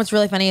deal. So what's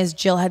really funny is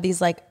Jill had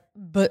these like,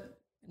 but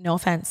no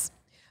offense,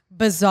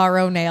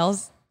 bizarro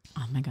nails.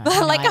 Oh my God.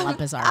 I love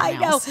bizarre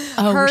nails. know.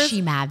 Oh, was Hers-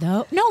 she mad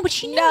though? No, but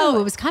she knew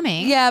it was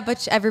coming. Yeah,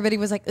 but everybody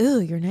was like,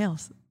 "Ooh, your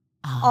nails."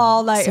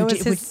 All night. so It was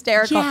did- would-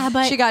 hysterical. yeah,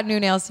 but- she got new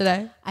nails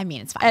today. I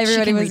mean, it's fine. She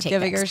Everybody can was retake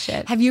giving things. her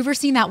shit. Have you ever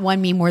seen that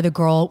one meme where the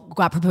girl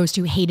got proposed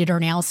to, hated her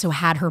nails, so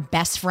had her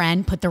best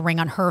friend put the ring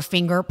on her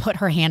finger, put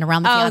her hand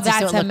around the fiance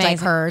so it looked like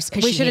hers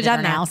because We she should have hated done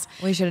her that. nails?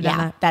 We should have done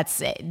that.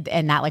 That's it.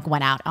 And that like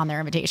went out on their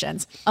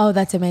invitations. Oh,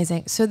 that's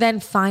amazing. So then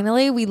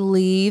finally we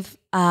leave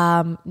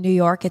New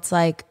York. It's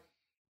like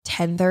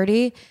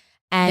 10:30.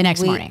 And The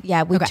next morning.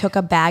 Yeah, we Okay. took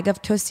a bag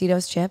of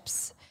Tostitos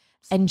chips.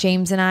 And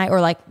James and I, or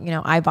like, you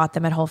know, I bought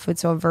them at Whole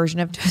Foods, so a version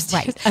of Tostitos.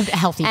 Right. A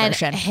healthy and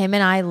version. him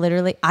and I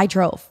literally, I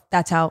drove.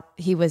 That's how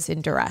he was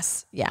in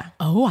duress. Yeah.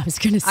 Oh, I was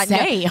going to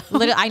say.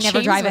 Literally, I never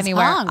James drive was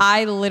anywhere. hung.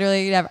 I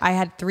literally never. I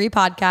had 3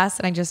 podcasts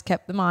and I just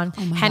kept them on.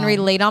 Oh my Henry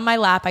God. laid on my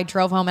lap. I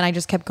drove home and I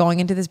just kept going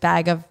into this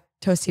bag of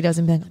Tostitos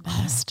and being like,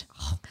 Best.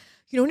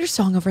 you know when your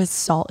song over is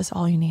salt is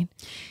all you need.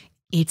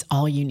 It's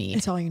all you need.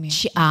 It's all you need.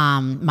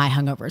 My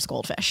hungover is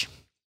goldfish.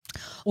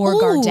 Or Ooh,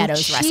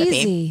 Gardetto's recipe.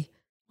 cheesy.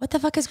 What the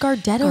fuck is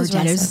Gardetto's Gardetto's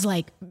recipe? is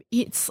like,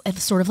 it's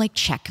sort of like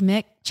Chex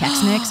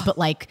Mix, but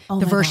like the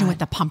my version God. with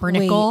the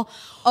pumpernickel.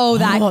 Oh,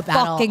 that that'll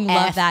fucking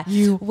love F that.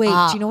 you Wait,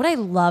 up. do you know what I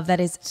love that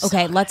is?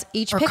 Okay, let's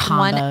each Or pick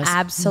one combos.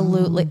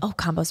 absolutely. Oh,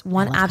 combos.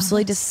 One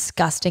absolutely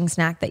disgusting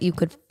snack that you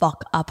could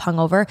fuck up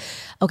hungover.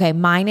 Okay,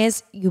 mine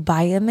is you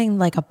buy them in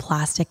like a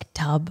plastic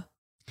tub.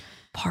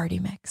 Party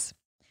mix.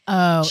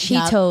 Oh,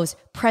 Cheetos,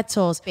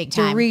 pretzels, Big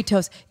time.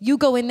 Doritos. You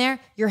go in there,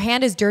 your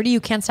hand is dirty.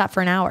 You can't stop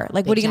for an hour.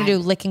 Like, what are you going to do?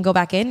 Lick and go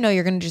back in? No,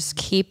 you're going to just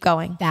keep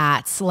going.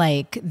 That's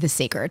like the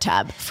sacred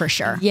tub for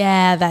sure.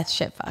 Yeah, that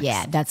shit fucks.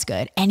 Yeah, that's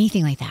good.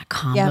 Anything like that.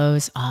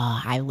 Combos.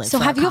 Oh, I live So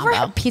for have a you ever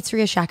combo. had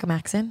Pizzeria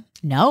Shack-a-Maxon?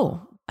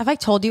 No. Have I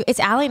told you?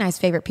 It's Allie and I's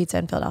favorite pizza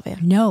in Philadelphia.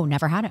 No,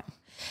 never had it.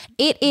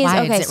 It is. Why?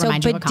 Okay, Does it so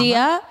remind you of a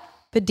combo?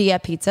 Badia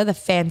Pizza, the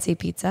fancy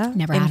pizza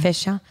Never in had it.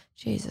 Fishtown.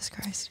 Jesus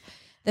Christ.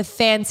 The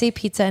fancy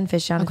pizza in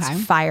Fishtown. Okay.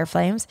 It's Fire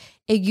Flames.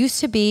 It used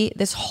to be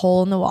this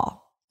hole in the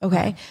wall.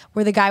 Okay.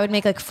 Where the guy would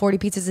make like 40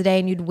 pizzas a day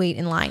and you'd wait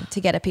in line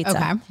to get a pizza.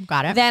 Okay,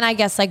 got it. Then I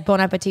guess like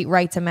Bon Appetit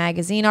writes a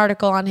magazine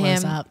article on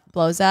Blows him. up.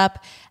 Blows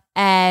up.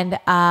 And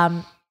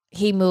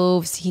he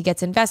moves, he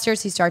gets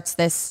investors. He starts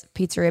this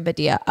Pizzeria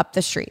Badia up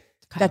the street.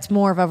 That's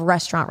more of a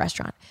restaurant.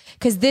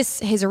 Because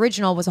his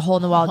original was a hole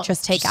in the wall,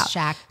 just takeout.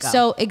 Shack go.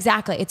 So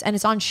exactly.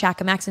 It's on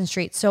Shack-a-Maxon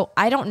Street. So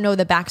I don't know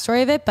the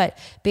backstory of it, but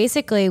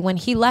basically when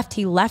he left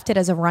it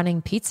as a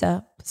running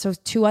pizza. So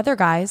 2 other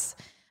guys,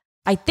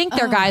 I think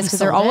they're guys he because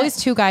they're sold always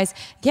it? 2 guys.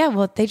 Yeah,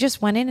 well, they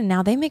just went in and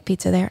now they make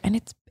pizza there and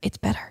it's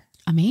better.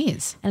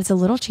 Amaze. And it's a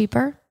little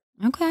cheaper.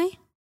 Okay.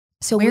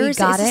 So Where we is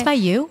got this it. by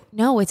you?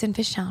 No, it's in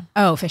Fishtown.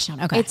 Oh,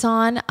 Fishtown. Okay. It's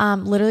on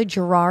literally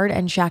Girard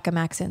and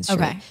Shack-a-Maxon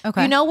Street.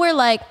 Okay. You know where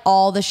like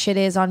all the shit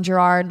is on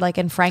Girard, like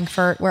in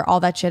Frankfurt, where all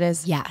that shit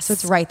is? Yes. So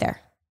it's right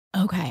there.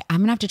 okay. I'm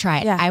going to have to try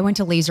it. Yeah. I went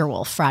to Laser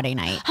Wolf Friday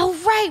night. Oh,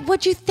 right.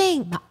 What'd you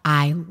think?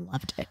 I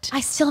loved it.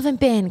 I still haven't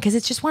been because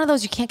it's just one of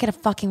those you can't get a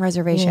fucking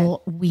reservation.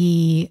 Well,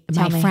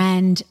 my me.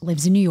 friend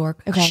lives in New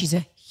York. Okay. She's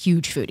a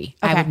huge foodie.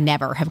 I Okay. would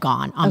never have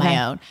gone on Okay.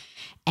 my own.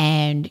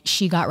 And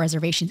she got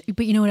reservations.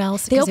 But you know what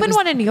else? They 'Cause it opened was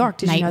one in New York.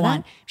 Did you night know that?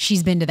 one.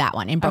 She's been to that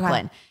one in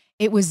Brooklyn.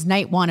 It was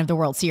night 1 of the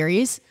World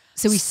Series.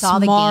 So we saw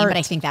the game, but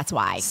I think that's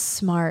why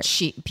smart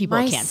people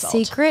my canceled.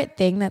 Secret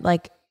thing that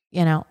like,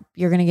 you know,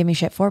 you're going to give me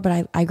shit for,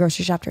 but I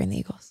grocery shop during the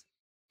Eagles.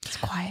 It's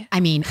quiet.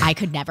 I mean, I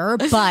could never,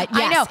 but yes,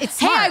 I know. It's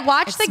smart. Hey, I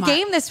watched the smart.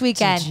 game this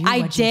weekend.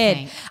 I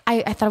did.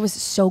 I thought it was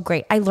so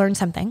great. I learned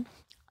something.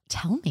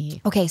 Tell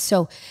me. Okay,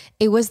 so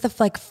it was the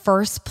like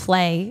first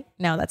play.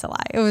 No, that's a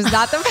lie. It was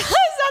not the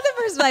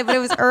first play, but it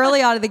was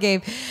early on in the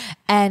game.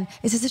 And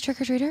is this a trick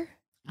or treater?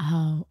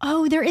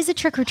 Oh, there is a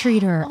trick or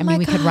treater. I mean,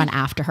 we could run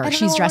after her.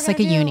 She's dressed like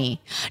a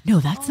uni. No,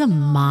 that's the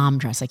mom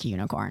dressed like a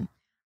unicorn.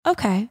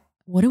 Okay.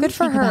 What do we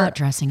think about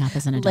dressing up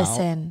as an adult?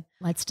 Listen,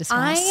 let's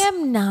discuss.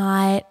 I'm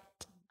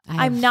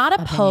not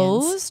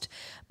opposed,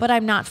 but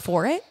I'm not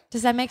for it.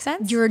 Does that make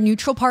sense? You're a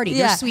neutral party.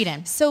 Yeah. You're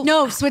Sweden. So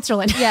no,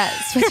 Switzerland. Yeah,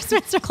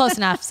 Switzerland. Close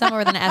enough. Somewhere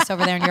with an S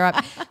over there in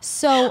Europe.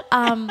 So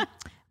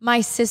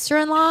my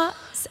sister-in-law,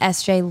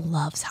 SJ,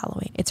 loves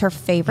Halloween. It's her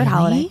favorite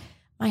holiday.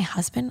 My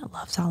husband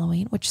loves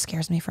Halloween, which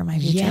scares me for my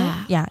future.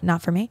 Yeah,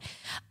 not for me.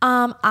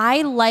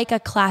 I like a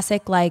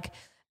classic like,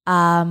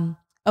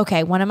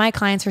 okay, one of my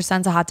clients, her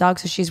son's a hot dog,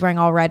 so she's wearing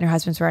all red and her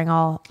husband's wearing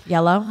all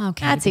yellow.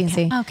 Okay. That's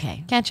easy.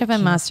 Okay. Ketchup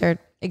and mustard.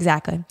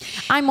 Exactly.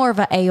 I'm more of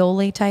an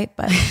aioli type,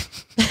 but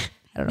I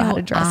don't know how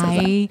to dress.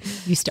 I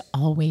used to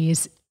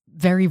always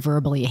very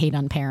verbally hate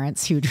on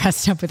parents who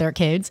dressed up with their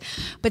kids.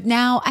 But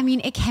now, I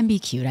mean, it can be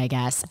cute, I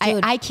guess.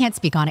 I can't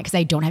speak on it because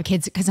I don't have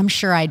kids, because I'm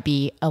sure I'd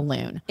be a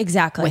loon.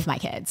 Exactly. With my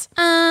kids.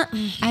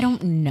 I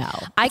don't know.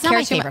 It's not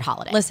my favorite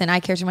holiday. Listen, I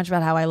care too much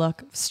about how I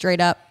look,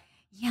 straight up.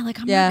 Yeah, like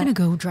I'm not going to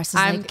go dress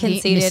as I'm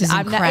conceited.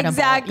 I'm not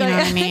exactly. You know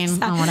what I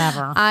mean? Or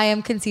whatever. I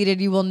am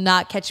conceited. You will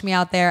not catch me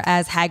out there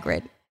as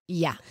Hagrid.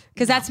 Yeah.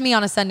 Because that's me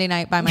on a Sunday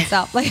night by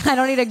myself. Like I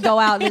don't need to go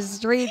out in the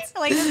streets.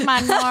 Like this is my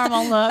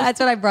normal look. That's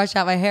when I brush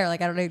out my hair.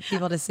 Like I don't need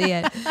people to see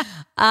it.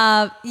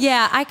 I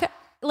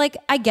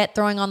get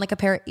throwing on like a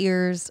pair of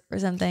ears or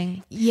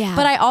something. Yeah.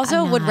 But I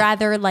also would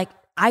rather like,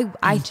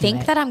 I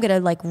think that I'm going to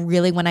like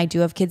really, when I do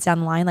have kids down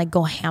the line, like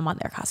go ham on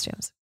their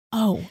costumes.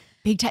 Oh,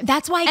 big time.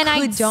 That's why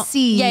I don't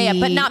see. Yeah,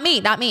 but not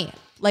me.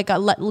 Like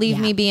leave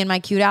me be in my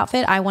cute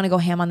outfit. I want to go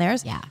ham on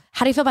theirs. Yeah.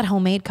 How do you feel about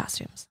homemade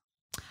costumes?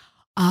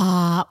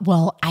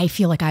 Well, I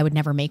feel like I would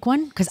never make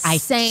one because I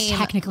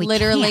technically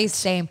literally can't.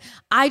 Same.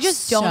 I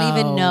just don't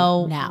even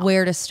know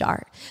where to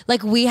start.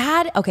 Like we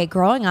had,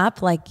 growing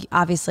up, like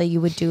obviously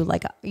you would do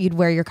like, you'd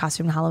wear your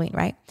costume on Halloween,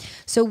 right?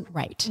 So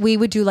we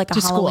would do like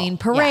a Halloween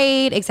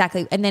parade. Yeah.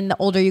 Exactly. And then the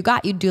older you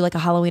got, you'd do like a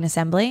Halloween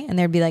assembly and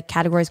there'd be like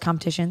categories,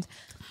 competitions.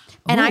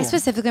 And I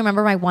specifically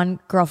remember my one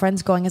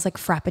girlfriend's going as like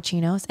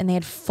Frappuccinos and they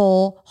had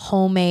full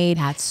homemade.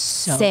 That's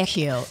so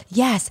cute.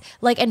 Yes.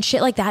 Like, and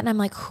shit like that. And I'm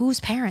like, whose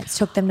parents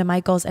took them to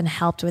Michael's and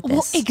helped with this?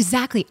 Well,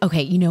 exactly.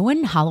 Okay. You know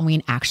when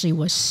Halloween actually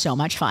was so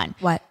much fun?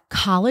 What?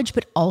 College,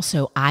 but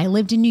also I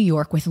lived in New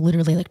York with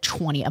literally like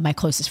 20 of my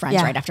closest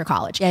friends right after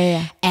college.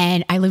 Yeah.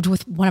 And I lived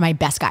with one of my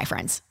best guy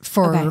friends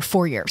for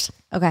 4 years.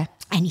 Okay.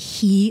 And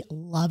he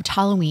loved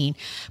Halloween,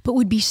 but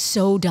would be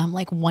so dumb.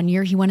 Like one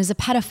year he went as a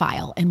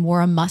pedophile and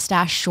wore a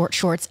mustache, short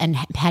shorts, and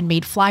had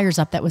made flyers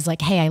up that was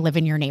like, hey, I live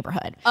in your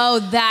neighborhood. Oh,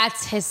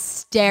 that's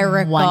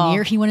hysterical. One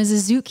year he went as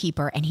a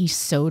zookeeper and he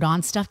sewed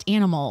on stuffed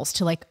animals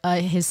to like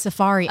his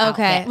safari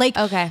outfit. Like,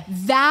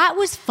 that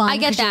was fun. I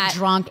get that. You're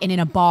drunk and in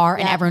a bar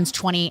and everyone's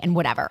 20 and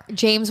whatever.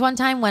 James one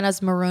time went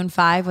as Maroon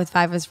 5 with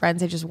 5 of his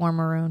friends. They just wore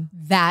maroon.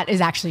 That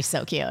is actually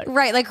so cute.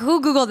 Right. Like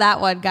who Googled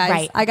that one, guys?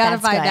 Right. I got to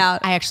find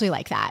out. I actually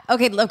like that.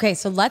 Okay.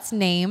 So let's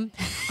name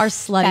our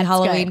slutty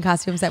Halloween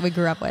costumes that we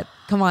grew up with.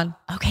 Come on.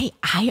 Okay.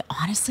 I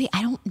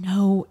don't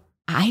know.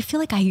 I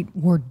feel like I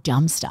wore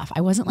dumb stuff.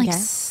 I wasn't like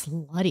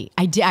slutty.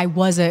 I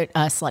was a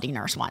slutty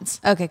nurse once.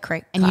 Okay,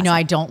 great. And you know,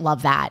 I don't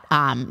love that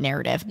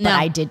narrative, but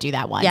I did do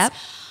that once. Yep.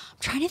 I'm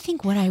trying to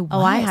think what I was.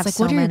 Oh, I have like,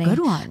 so what are many your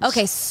good ones?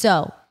 Okay.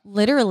 So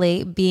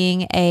literally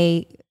being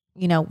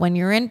when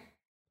you're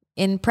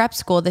in prep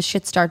school, this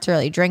shit starts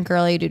early. You drink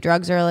early, you do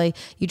drugs early,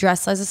 you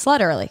dress as a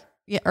slut early.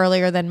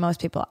 Earlier than most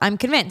people. I'm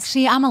convinced.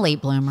 See, I'm a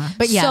late bloomer,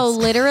 but yes. So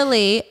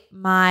literally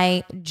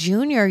my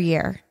junior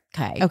year,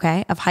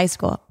 of high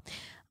school,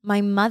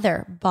 my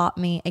mother bought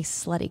me a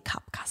slutty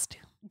cop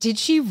costume. Did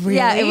she really?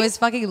 Yeah, it was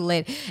fucking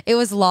lit. It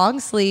was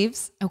long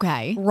sleeves.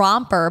 Okay.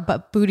 Romper,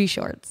 but booty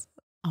shorts.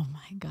 Oh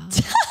my God.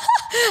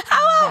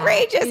 How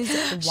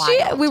outrageous.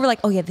 We were like,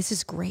 oh yeah, this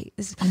is great.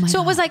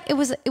 So it was like, it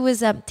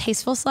was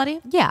tasteful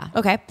slutty. Yeah.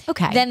 Okay.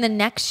 Okay. Then the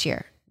next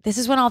year, this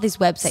is when all these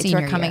websites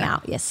were coming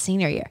out. Yes,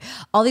 senior year.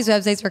 All these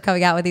websites were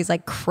coming out with these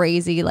like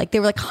crazy, like they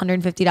were like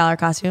 $150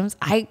 costumes.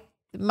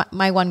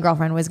 My one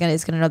girlfriend is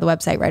gonna know the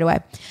website right away.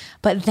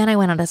 But then I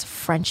went out as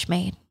French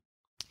maid.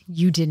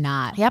 You did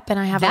not. Yep. And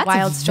I have a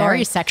wild story.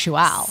 Very sexual.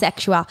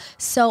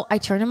 So I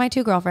turned to my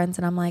two girlfriends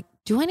and I'm like,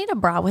 do I need a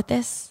bra with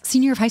this?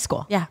 Senior year of high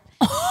school. Yeah.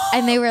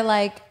 And they were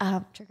like,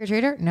 trick or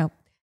treater? Nope.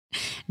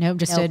 Nope.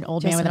 Just an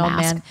old man with a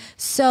mask. Man.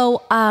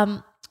 So,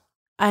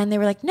 and they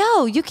were like,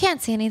 no, you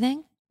can't see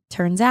anything.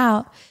 Turns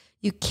out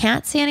you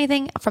can't see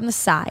anything from the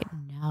side.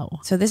 No.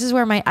 So this is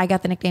where I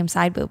got the nickname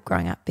side boob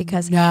growing up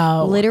because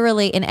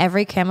literally in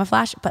every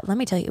camouflage, but let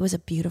me tell you, it was a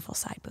beautiful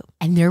side boob.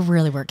 And there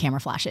really were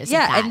camera flashes.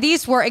 Yeah. And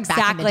these were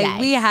exactly,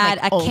 we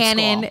had like a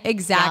Canon. School.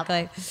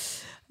 Exactly. Yep.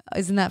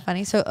 Isn't that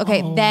funny? So,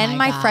 okay. Then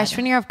my God.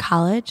 freshman year of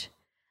college,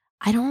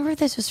 I don't remember if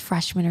this was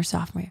freshman or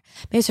sophomore year.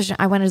 Maybe it's freshman.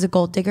 I went as a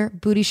gold digger,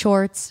 booty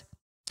shorts,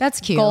 That's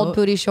cute. gold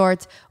booty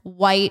shorts,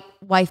 white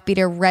wife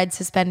beater, red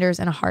suspenders,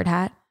 and a hard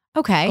hat.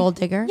 Okay. Gold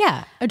digger.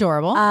 Yeah.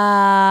 Adorable.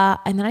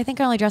 And then I think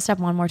I only dressed up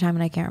one more time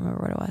and I can't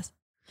remember what it was.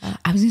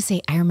 I was going to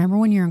say, I remember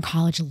when you're in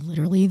college,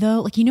 literally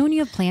though, like, when you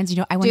have plans,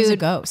 I went as a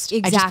ghost.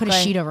 Exactly. I just put a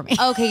sheet over me.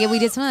 Okay. Yeah. We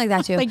did something like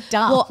that too. Like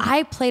dumb. Well,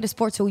 I played a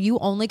sport, so you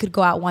only could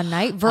go out one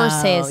night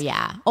versus,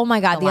 oh my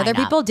God. The other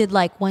people did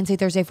like Wednesday,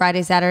 Thursday,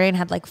 Friday, Saturday and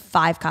had like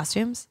 5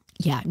 costumes.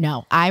 Yeah.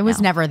 No, I was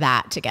never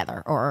that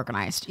together or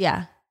organized.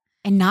 Yeah.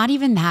 And not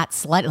even that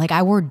slut. Like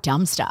I wore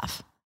dumb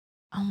stuff.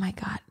 Oh my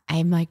God.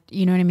 I'm like,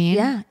 you know what I mean?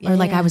 Yeah. Or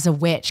like I was a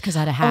witch because I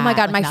had a hat. Oh my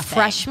God. like My nothing.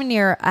 freshman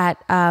year at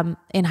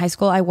in high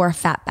school, I wore a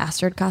fat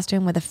bastard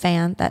costume with a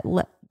fan that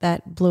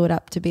blew it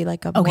up to be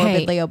like a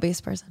morbidly obese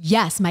person.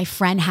 Yes. My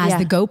friend has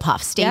the Go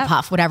Puff, Stay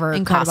Puff, whatever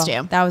Incredible.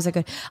 costume. That was a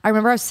good. I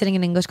remember I was sitting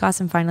in English class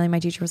and finally my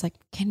teacher was like,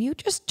 "Can you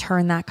just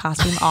turn that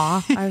costume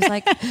off?" I was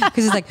like,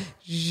 because it's like, Can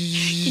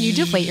you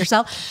deflate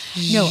yourself?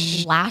 No,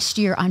 last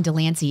year on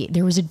Delancey,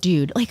 there was a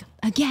dude, like,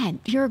 again,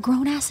 you're a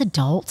grown ass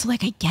adult. So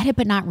like, I get it,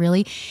 but not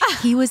really.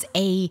 He was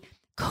a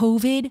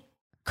COVID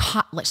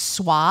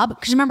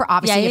swab. Cause remember,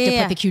 obviously you have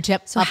to put the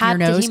Q-tip up your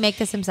nose. Did he make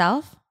this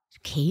himself?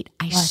 Kate,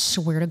 I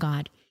swear to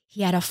God,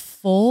 he had a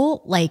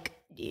full like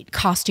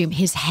costume.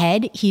 His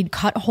head, he'd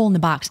cut a hole in the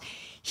box.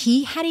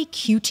 He had a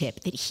Q-tip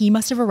that he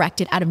must have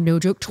erected out of no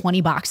joke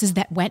 20 boxes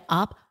that went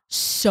up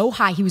so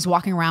high. He was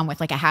walking around with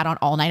like a hat on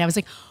all night. I was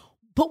like,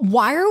 but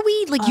why are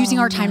we like using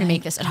our time to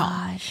make this at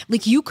home?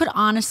 Like you could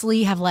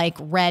honestly have like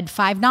read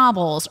 5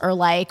 novels or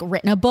like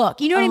written a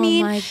book. You know what I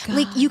mean? My God.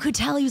 Like you could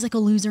tell he was like a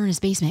loser in his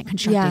basement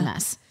constructing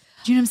this.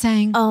 Do you know what I'm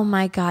saying? Oh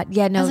my God.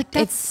 Yeah, no, I was like,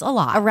 that's a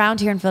lot.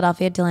 Around here in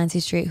Philadelphia, Delancey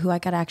Street, who I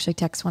got to actually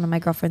text one of my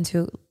girlfriends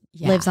who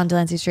lives on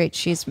Delancey Street.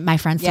 She's my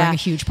friend's throwing a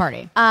huge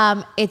party.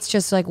 It's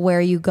just like where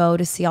you go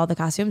to see all the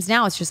costumes.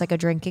 Now it's just like a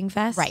drinking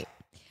fest. Right.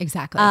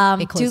 Exactly.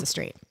 They close the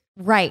street.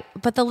 Right.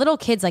 But the little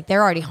kids, like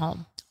they're already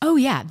home. Oh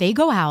yeah. They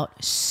go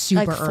out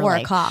super Like 4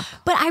 early. o'clock.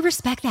 But I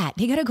respect that.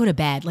 They got to go to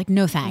bed. Like,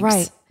 no thanks.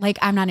 Right. Like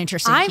I'm not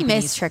interested in I keeping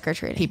miss these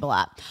trick-or-treating. people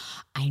up.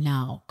 I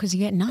know. Cause you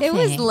get nothing. It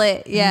was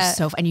lit. Yeah.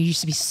 And you used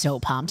to be so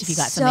pumped if you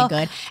got something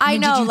good. I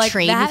And know. Did you like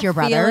trade that with your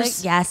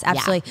brothers? feeling- yes,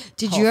 absolutely.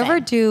 Did Whole you ever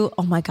thing. do,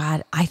 oh my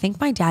God, I think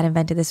my dad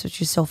invented this,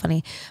 which is so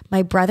funny.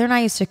 My brother and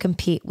I used to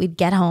compete. We'd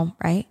get home,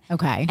 right?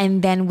 Okay.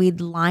 And then we'd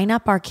line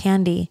up our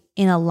candy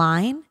in a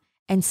line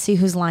and see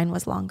whose line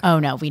was longer. Oh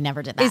no, we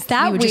never did that. Is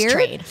that we would weird? Just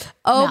trade.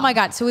 Oh No. my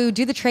God. So we would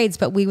do the trades,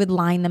 but we would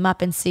line them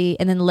up and see,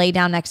 and then lay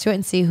down next to it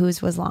and see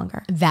whose was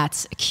longer.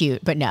 That's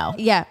cute, but no.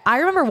 Yeah. I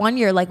remember one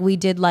year, like we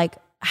did like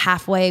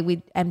halfway,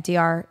 we'd empty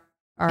our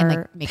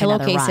like, make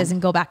another pillowcases run.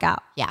 and go back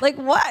out. Yeah. Like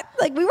what?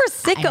 Like we were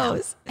I know.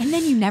 sickos. And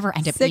then you never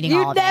end up Sick. eating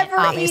You all of it. never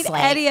Obviously,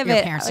 eat any of your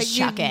it. parents Like, just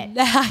chuck it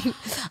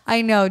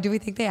I know. Do we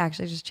think they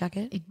actually just chuck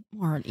it?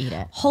 or eat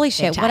it. Holy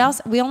shit. Big What time.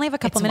 else? We only have a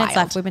couple It's minutes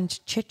wild. left. We've been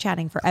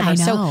chit-chatting forever. I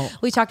know. So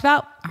we talked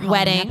about Our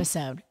wedding. Halloween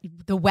episode.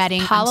 The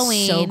wedding.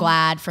 Halloween. I'm so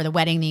glad for the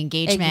wedding, the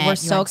engagement. We're You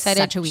so had excited.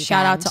 Such a weekend.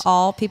 Shout out to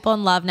all people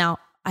in love. Now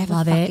I have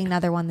Love a it. fucking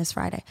another one this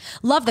Friday.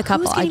 Love the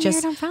couple. Who's I getting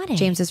just married on Friday?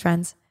 James's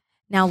friends.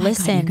 Now Oh my God,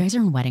 listen, you guys are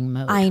in wedding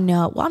mode. I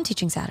know. Well, I'm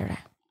teaching Saturday.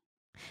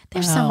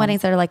 There's some Oh.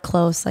 weddings that are like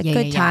close, like Yeah,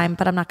 good yeah, yeah. time,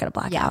 but I'm not gonna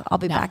black out. I'll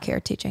be no. back here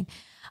teaching.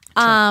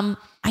 I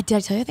tell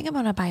you, I think I'm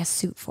gonna buy a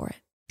suit for it.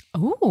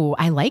 Oh,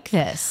 I like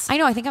this. I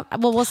know. I think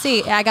we'll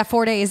see. I got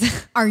 4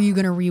 days. Are you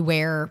going to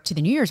rewear to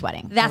the New Year's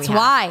wedding? that That's we have?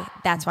 why.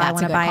 That's why I That's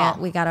want a to good buy call. it.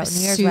 We got a New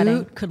Year's suit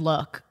wedding, could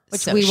look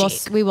which so we will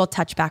chic. we will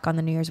touch back on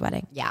the New Year's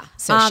wedding. Yeah,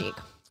 so chic.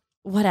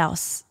 What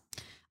else?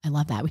 I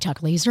love that. We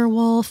talk Laser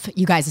Wolf.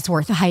 You guys, it's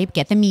worth the hype.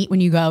 Get the meat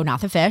when you go, not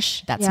the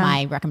fish. That's Yeah.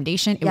 my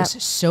recommendation. It Yep.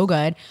 was so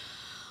good.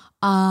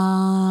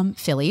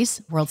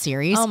 Phillies World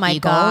Series. Oh my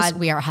Eagles, God.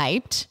 we are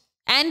hyped.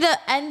 And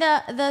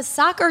the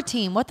soccer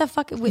team. What the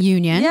fuck?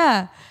 Union.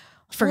 Yeah.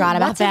 Forgot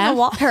about What's that. in the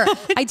water.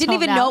 I didn't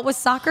even know. know it was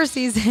soccer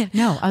season.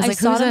 No, I was like,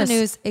 saw who's it on the this?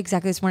 news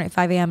exactly this morning at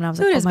 5 a.m. and I was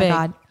like, Who oh is my big?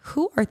 God,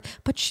 who are?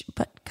 But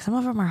some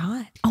of them are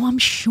hot. Oh, I'm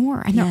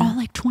sure. And they're Yeah. all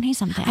like 20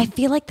 something. I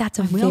feel like that's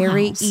a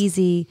very wheelhouse.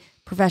 easy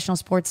professional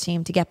sports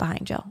team to get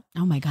behind, Jill.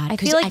 Oh my God. I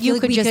 'Cause feel like you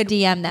could we just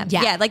DM them.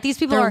 Yeah. Like these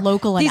people They're are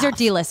local These are enough.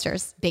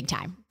 D-listers, Big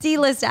time.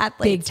 D-list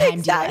athletes, Big time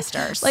Exactly.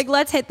 D-listers. Like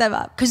let's hit them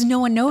up. Because no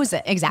one knows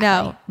it. Exactly.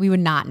 No. We would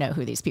not know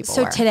who these people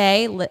So were.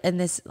 today, and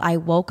this, I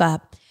woke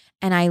up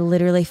and I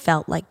literally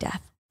felt like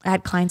death. I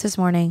had clients this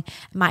morning.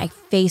 My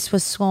face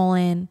was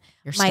swollen.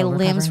 You're My still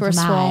limbs were recovering from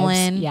the hives.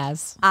 swollen.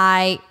 Yes.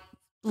 I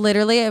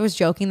was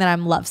joking that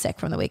I'm lovesick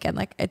from the weekend.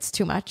 Like it's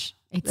too much.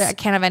 I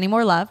can't have any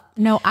more love.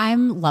 No,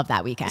 love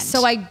that weekend.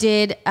 So I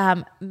did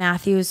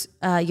Matthew's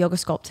yoga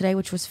sculpt today,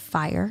 which was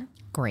fire.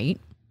 Great.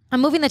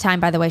 I'm moving the time,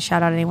 by the way.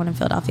 Shout out anyone in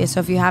Philadelphia.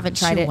 So if you haven't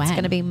tried it, it's when?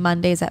 going to be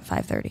Mondays at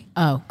 5:30.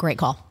 Oh, great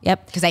call.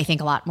 Yep. Because I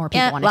think a lot more people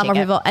Yeah, want a to lot take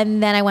more it. people.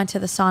 And then I went to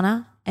the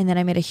sauna, and then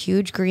I made a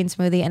huge green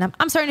smoothie, and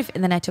I'm starting to.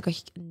 And then I took a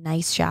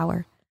nice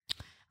shower.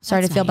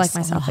 Started to feel Nice.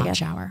 like myself a hot again.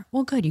 shower.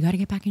 Well, good. You got to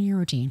get back in your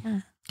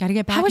routine. Got to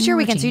get back. How was in your the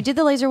weekend? So routine. you did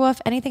the laser wolf.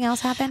 Anything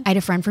else happen? I had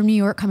a friend from New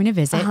York coming to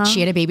visit. She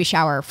had a baby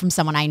shower from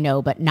someone I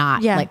know, but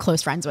not like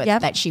close friends with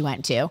that she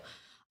went to.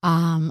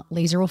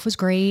 Laser Wolf was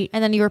great.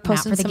 And then you were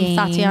posting some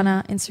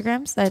Tatiana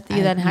Instagrams that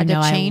you then had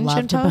to change I love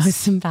and to post. post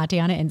some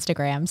Tatiana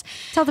Instagrams.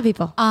 Tell the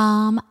people.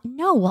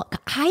 No, well,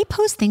 I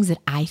post things that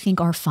I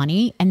think are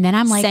funny, and then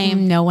I'm like,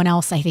 no one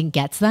else I think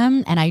gets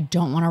them, and I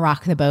don't want to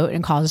rock the boat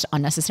and cause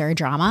unnecessary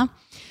drama.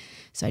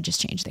 So I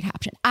just changed the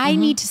caption. I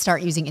need to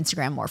start using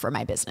Instagram more for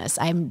my business.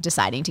 I'm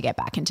deciding to get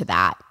back into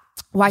that.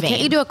 Why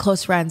can't you do a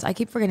close friends? I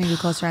keep forgetting to do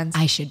close friends.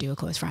 I should do a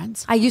close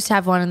friends. I used to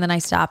have one and then I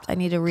stopped. I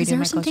need to redo my close friends.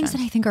 There are some things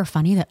that I think are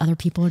funny that other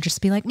people would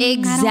just be like, I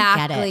don't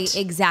get it.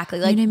 Exactly.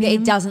 Like, you know what I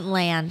mean? It doesn't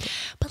land.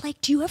 But like,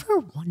 do you ever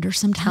wonder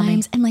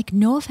sometimes, and like,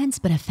 no offense,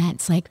 but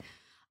offense, like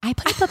I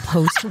put up a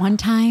post one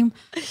time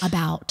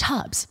about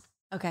Tubbs.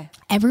 Okay.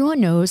 Everyone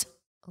knows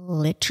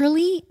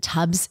literally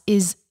Tubbs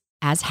is,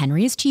 as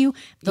Henry is to you,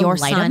 the Your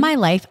light son. of my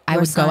life. I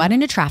would son. go out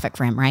into traffic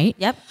for him, right?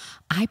 Yep.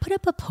 I put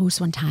up a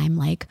post one time,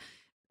 like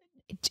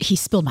he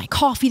spilled my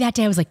coffee that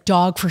day. I was like,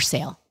 dog for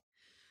sale.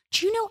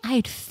 Do you know I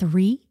had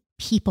 3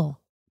 people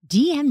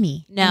DM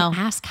me and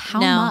ask how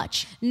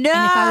much and if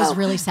I was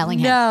really selling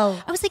him?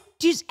 I was like,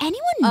 does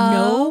anyone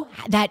know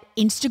that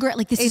Instagram,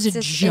 like this is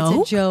a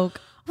joke? It's a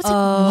joke. I was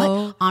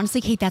like, what? Honestly,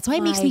 Kate, that's why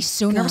it makes me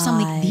so nervous.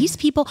 I'm like, these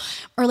people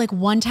are like,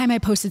 one time I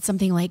posted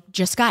something like,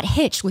 just got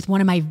hitched with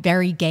one of my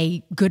very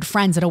gay good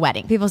friends at a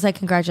wedding. People say,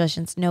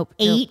 congratulations. Nope.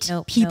 8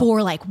 people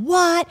were like,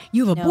 what?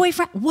 You have a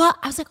boyfriend? What?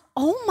 I was like,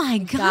 oh my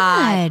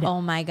God.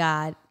 Oh my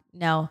God.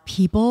 No.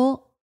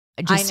 People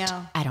just, I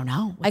know. I don't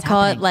know. I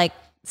call it like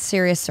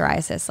serious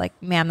psoriasis.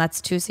 Like, ma'am, that's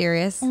too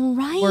serious.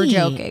 Right. We're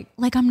joking.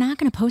 Like, I'm not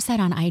going to post that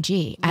on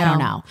IG. I don't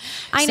know.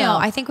 I know.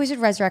 I think we should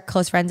resurrect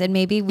close friends and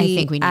maybe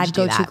we add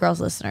Go-To Girls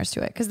listeners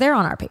to it because they're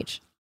on our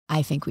page.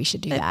 I think we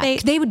should do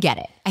that. They would get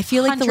it. I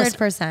feel like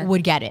 100%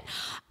 would get it.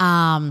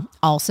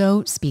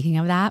 Also, speaking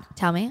of that,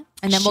 tell me.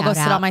 And then we'll go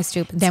sit on my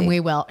stoop and then we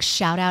will.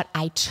 Shout out.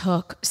 I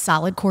took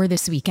Solid Core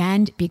this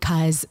weekend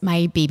because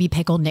my baby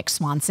pickle, Nick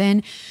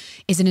Swanson,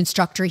 is an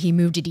instructor. He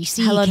moved to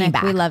DC. Hello, he came Nick.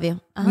 back. We love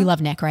you. We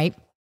love Nick, right?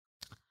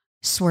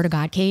 Swear to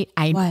God, Kate,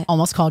 I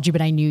almost called you,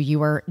 but I knew you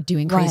were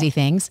doing crazy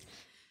things.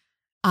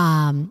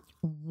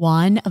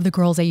 One of the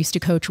girls I used to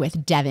coach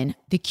with, Devin,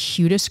 the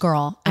cutest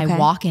girl, I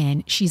walk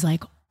in, she's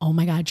like, oh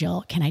my God,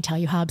 Jill, can I tell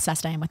you how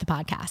obsessed I am with the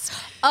podcast?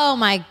 Oh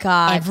my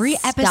God. Every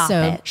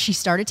episode, she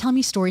started telling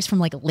me stories from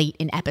like late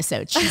in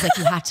episodes. She's like,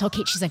 you have to tell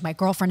Kate. She's like, my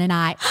girlfriend and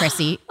I,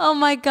 Chrissy. Oh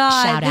my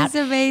God. Shout out. That's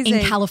amazing.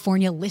 In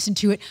California, listen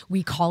to it.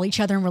 We call each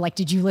other and we're like,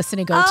 did you listen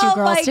to Go-To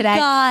Girls today?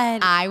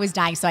 God. I was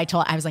dying. So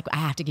I was like, I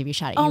have to give you a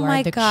shout out. You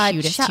are the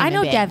cutest human I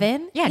know being.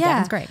 Devin. Yeah,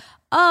 Devin's great.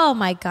 Oh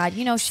my God.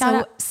 You know, shout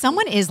out.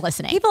 Someone is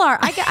listening. People are.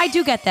 I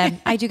do get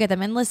them. I do get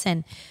them. And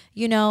listen,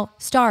 you know,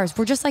 stars,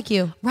 we're just like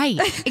you. Right.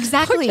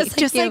 Exactly.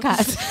 just like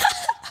us.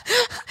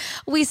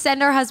 We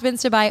send our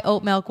husbands to buy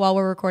oat milk while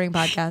we're recording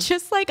podcasts.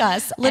 Just like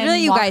us. Literally,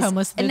 you guys.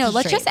 And no,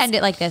 let's just end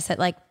it like this. At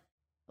like,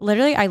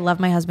 literally, I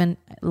love my husband.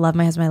 I love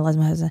my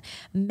husband.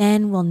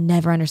 Men will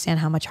never understand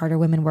how much harder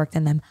women work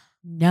than them.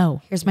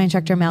 No. Here's my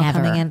instructor, Mel,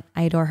 coming in.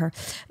 I adore her.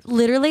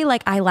 Literally,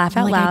 like, I laugh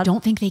out loud. I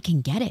don't think they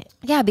can get it.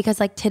 Yeah, because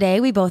like today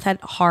we both had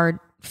hard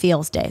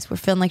feels days. We're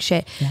feeling like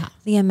shit. Yeah.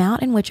 The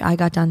amount in which I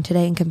got done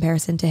today in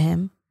comparison to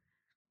him,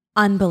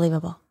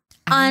 unbelievable.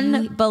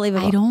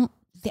 Unbelievable.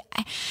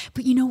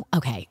 But you know,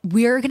 okay,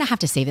 we're going to have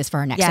to say this for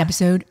our next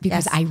episode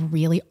because I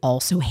really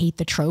also hate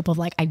the trope of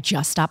like, I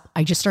just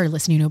started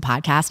listening to a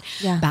podcast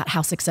about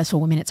how successful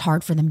women, it's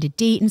hard for them to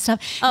date and stuff.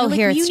 Oh, like,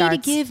 here it you starts.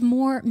 need to give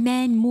more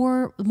men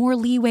more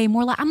leeway, I'm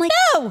like,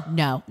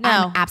 no.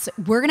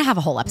 We're going to have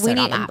a whole episode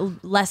on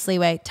that. Less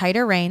leeway,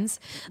 tighter reins.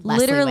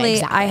 Less Literally, leeway,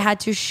 exactly. I had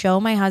to show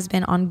my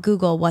husband on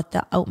Google what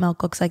the oat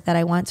milk looks like that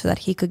I want so that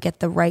he could get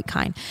the right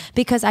kind.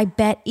 Because I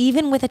bet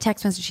even with a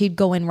text message, he'd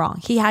go in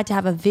wrong. He had to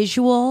have a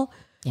visual.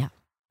 Yeah.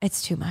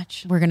 It's too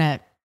much. We're going to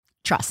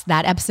trust.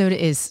 That episode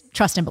is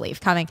trust and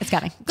believe. Coming. It's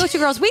coming. Go-To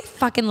Girls, we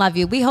fucking love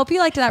you. We hope you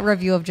liked that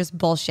review of just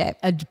bullshit.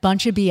 A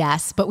bunch of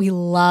BS, but we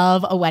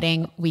love a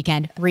wedding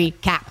weekend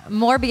recap.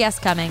 More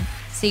BS coming.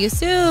 See you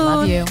soon.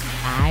 Love you.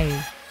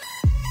 Bye.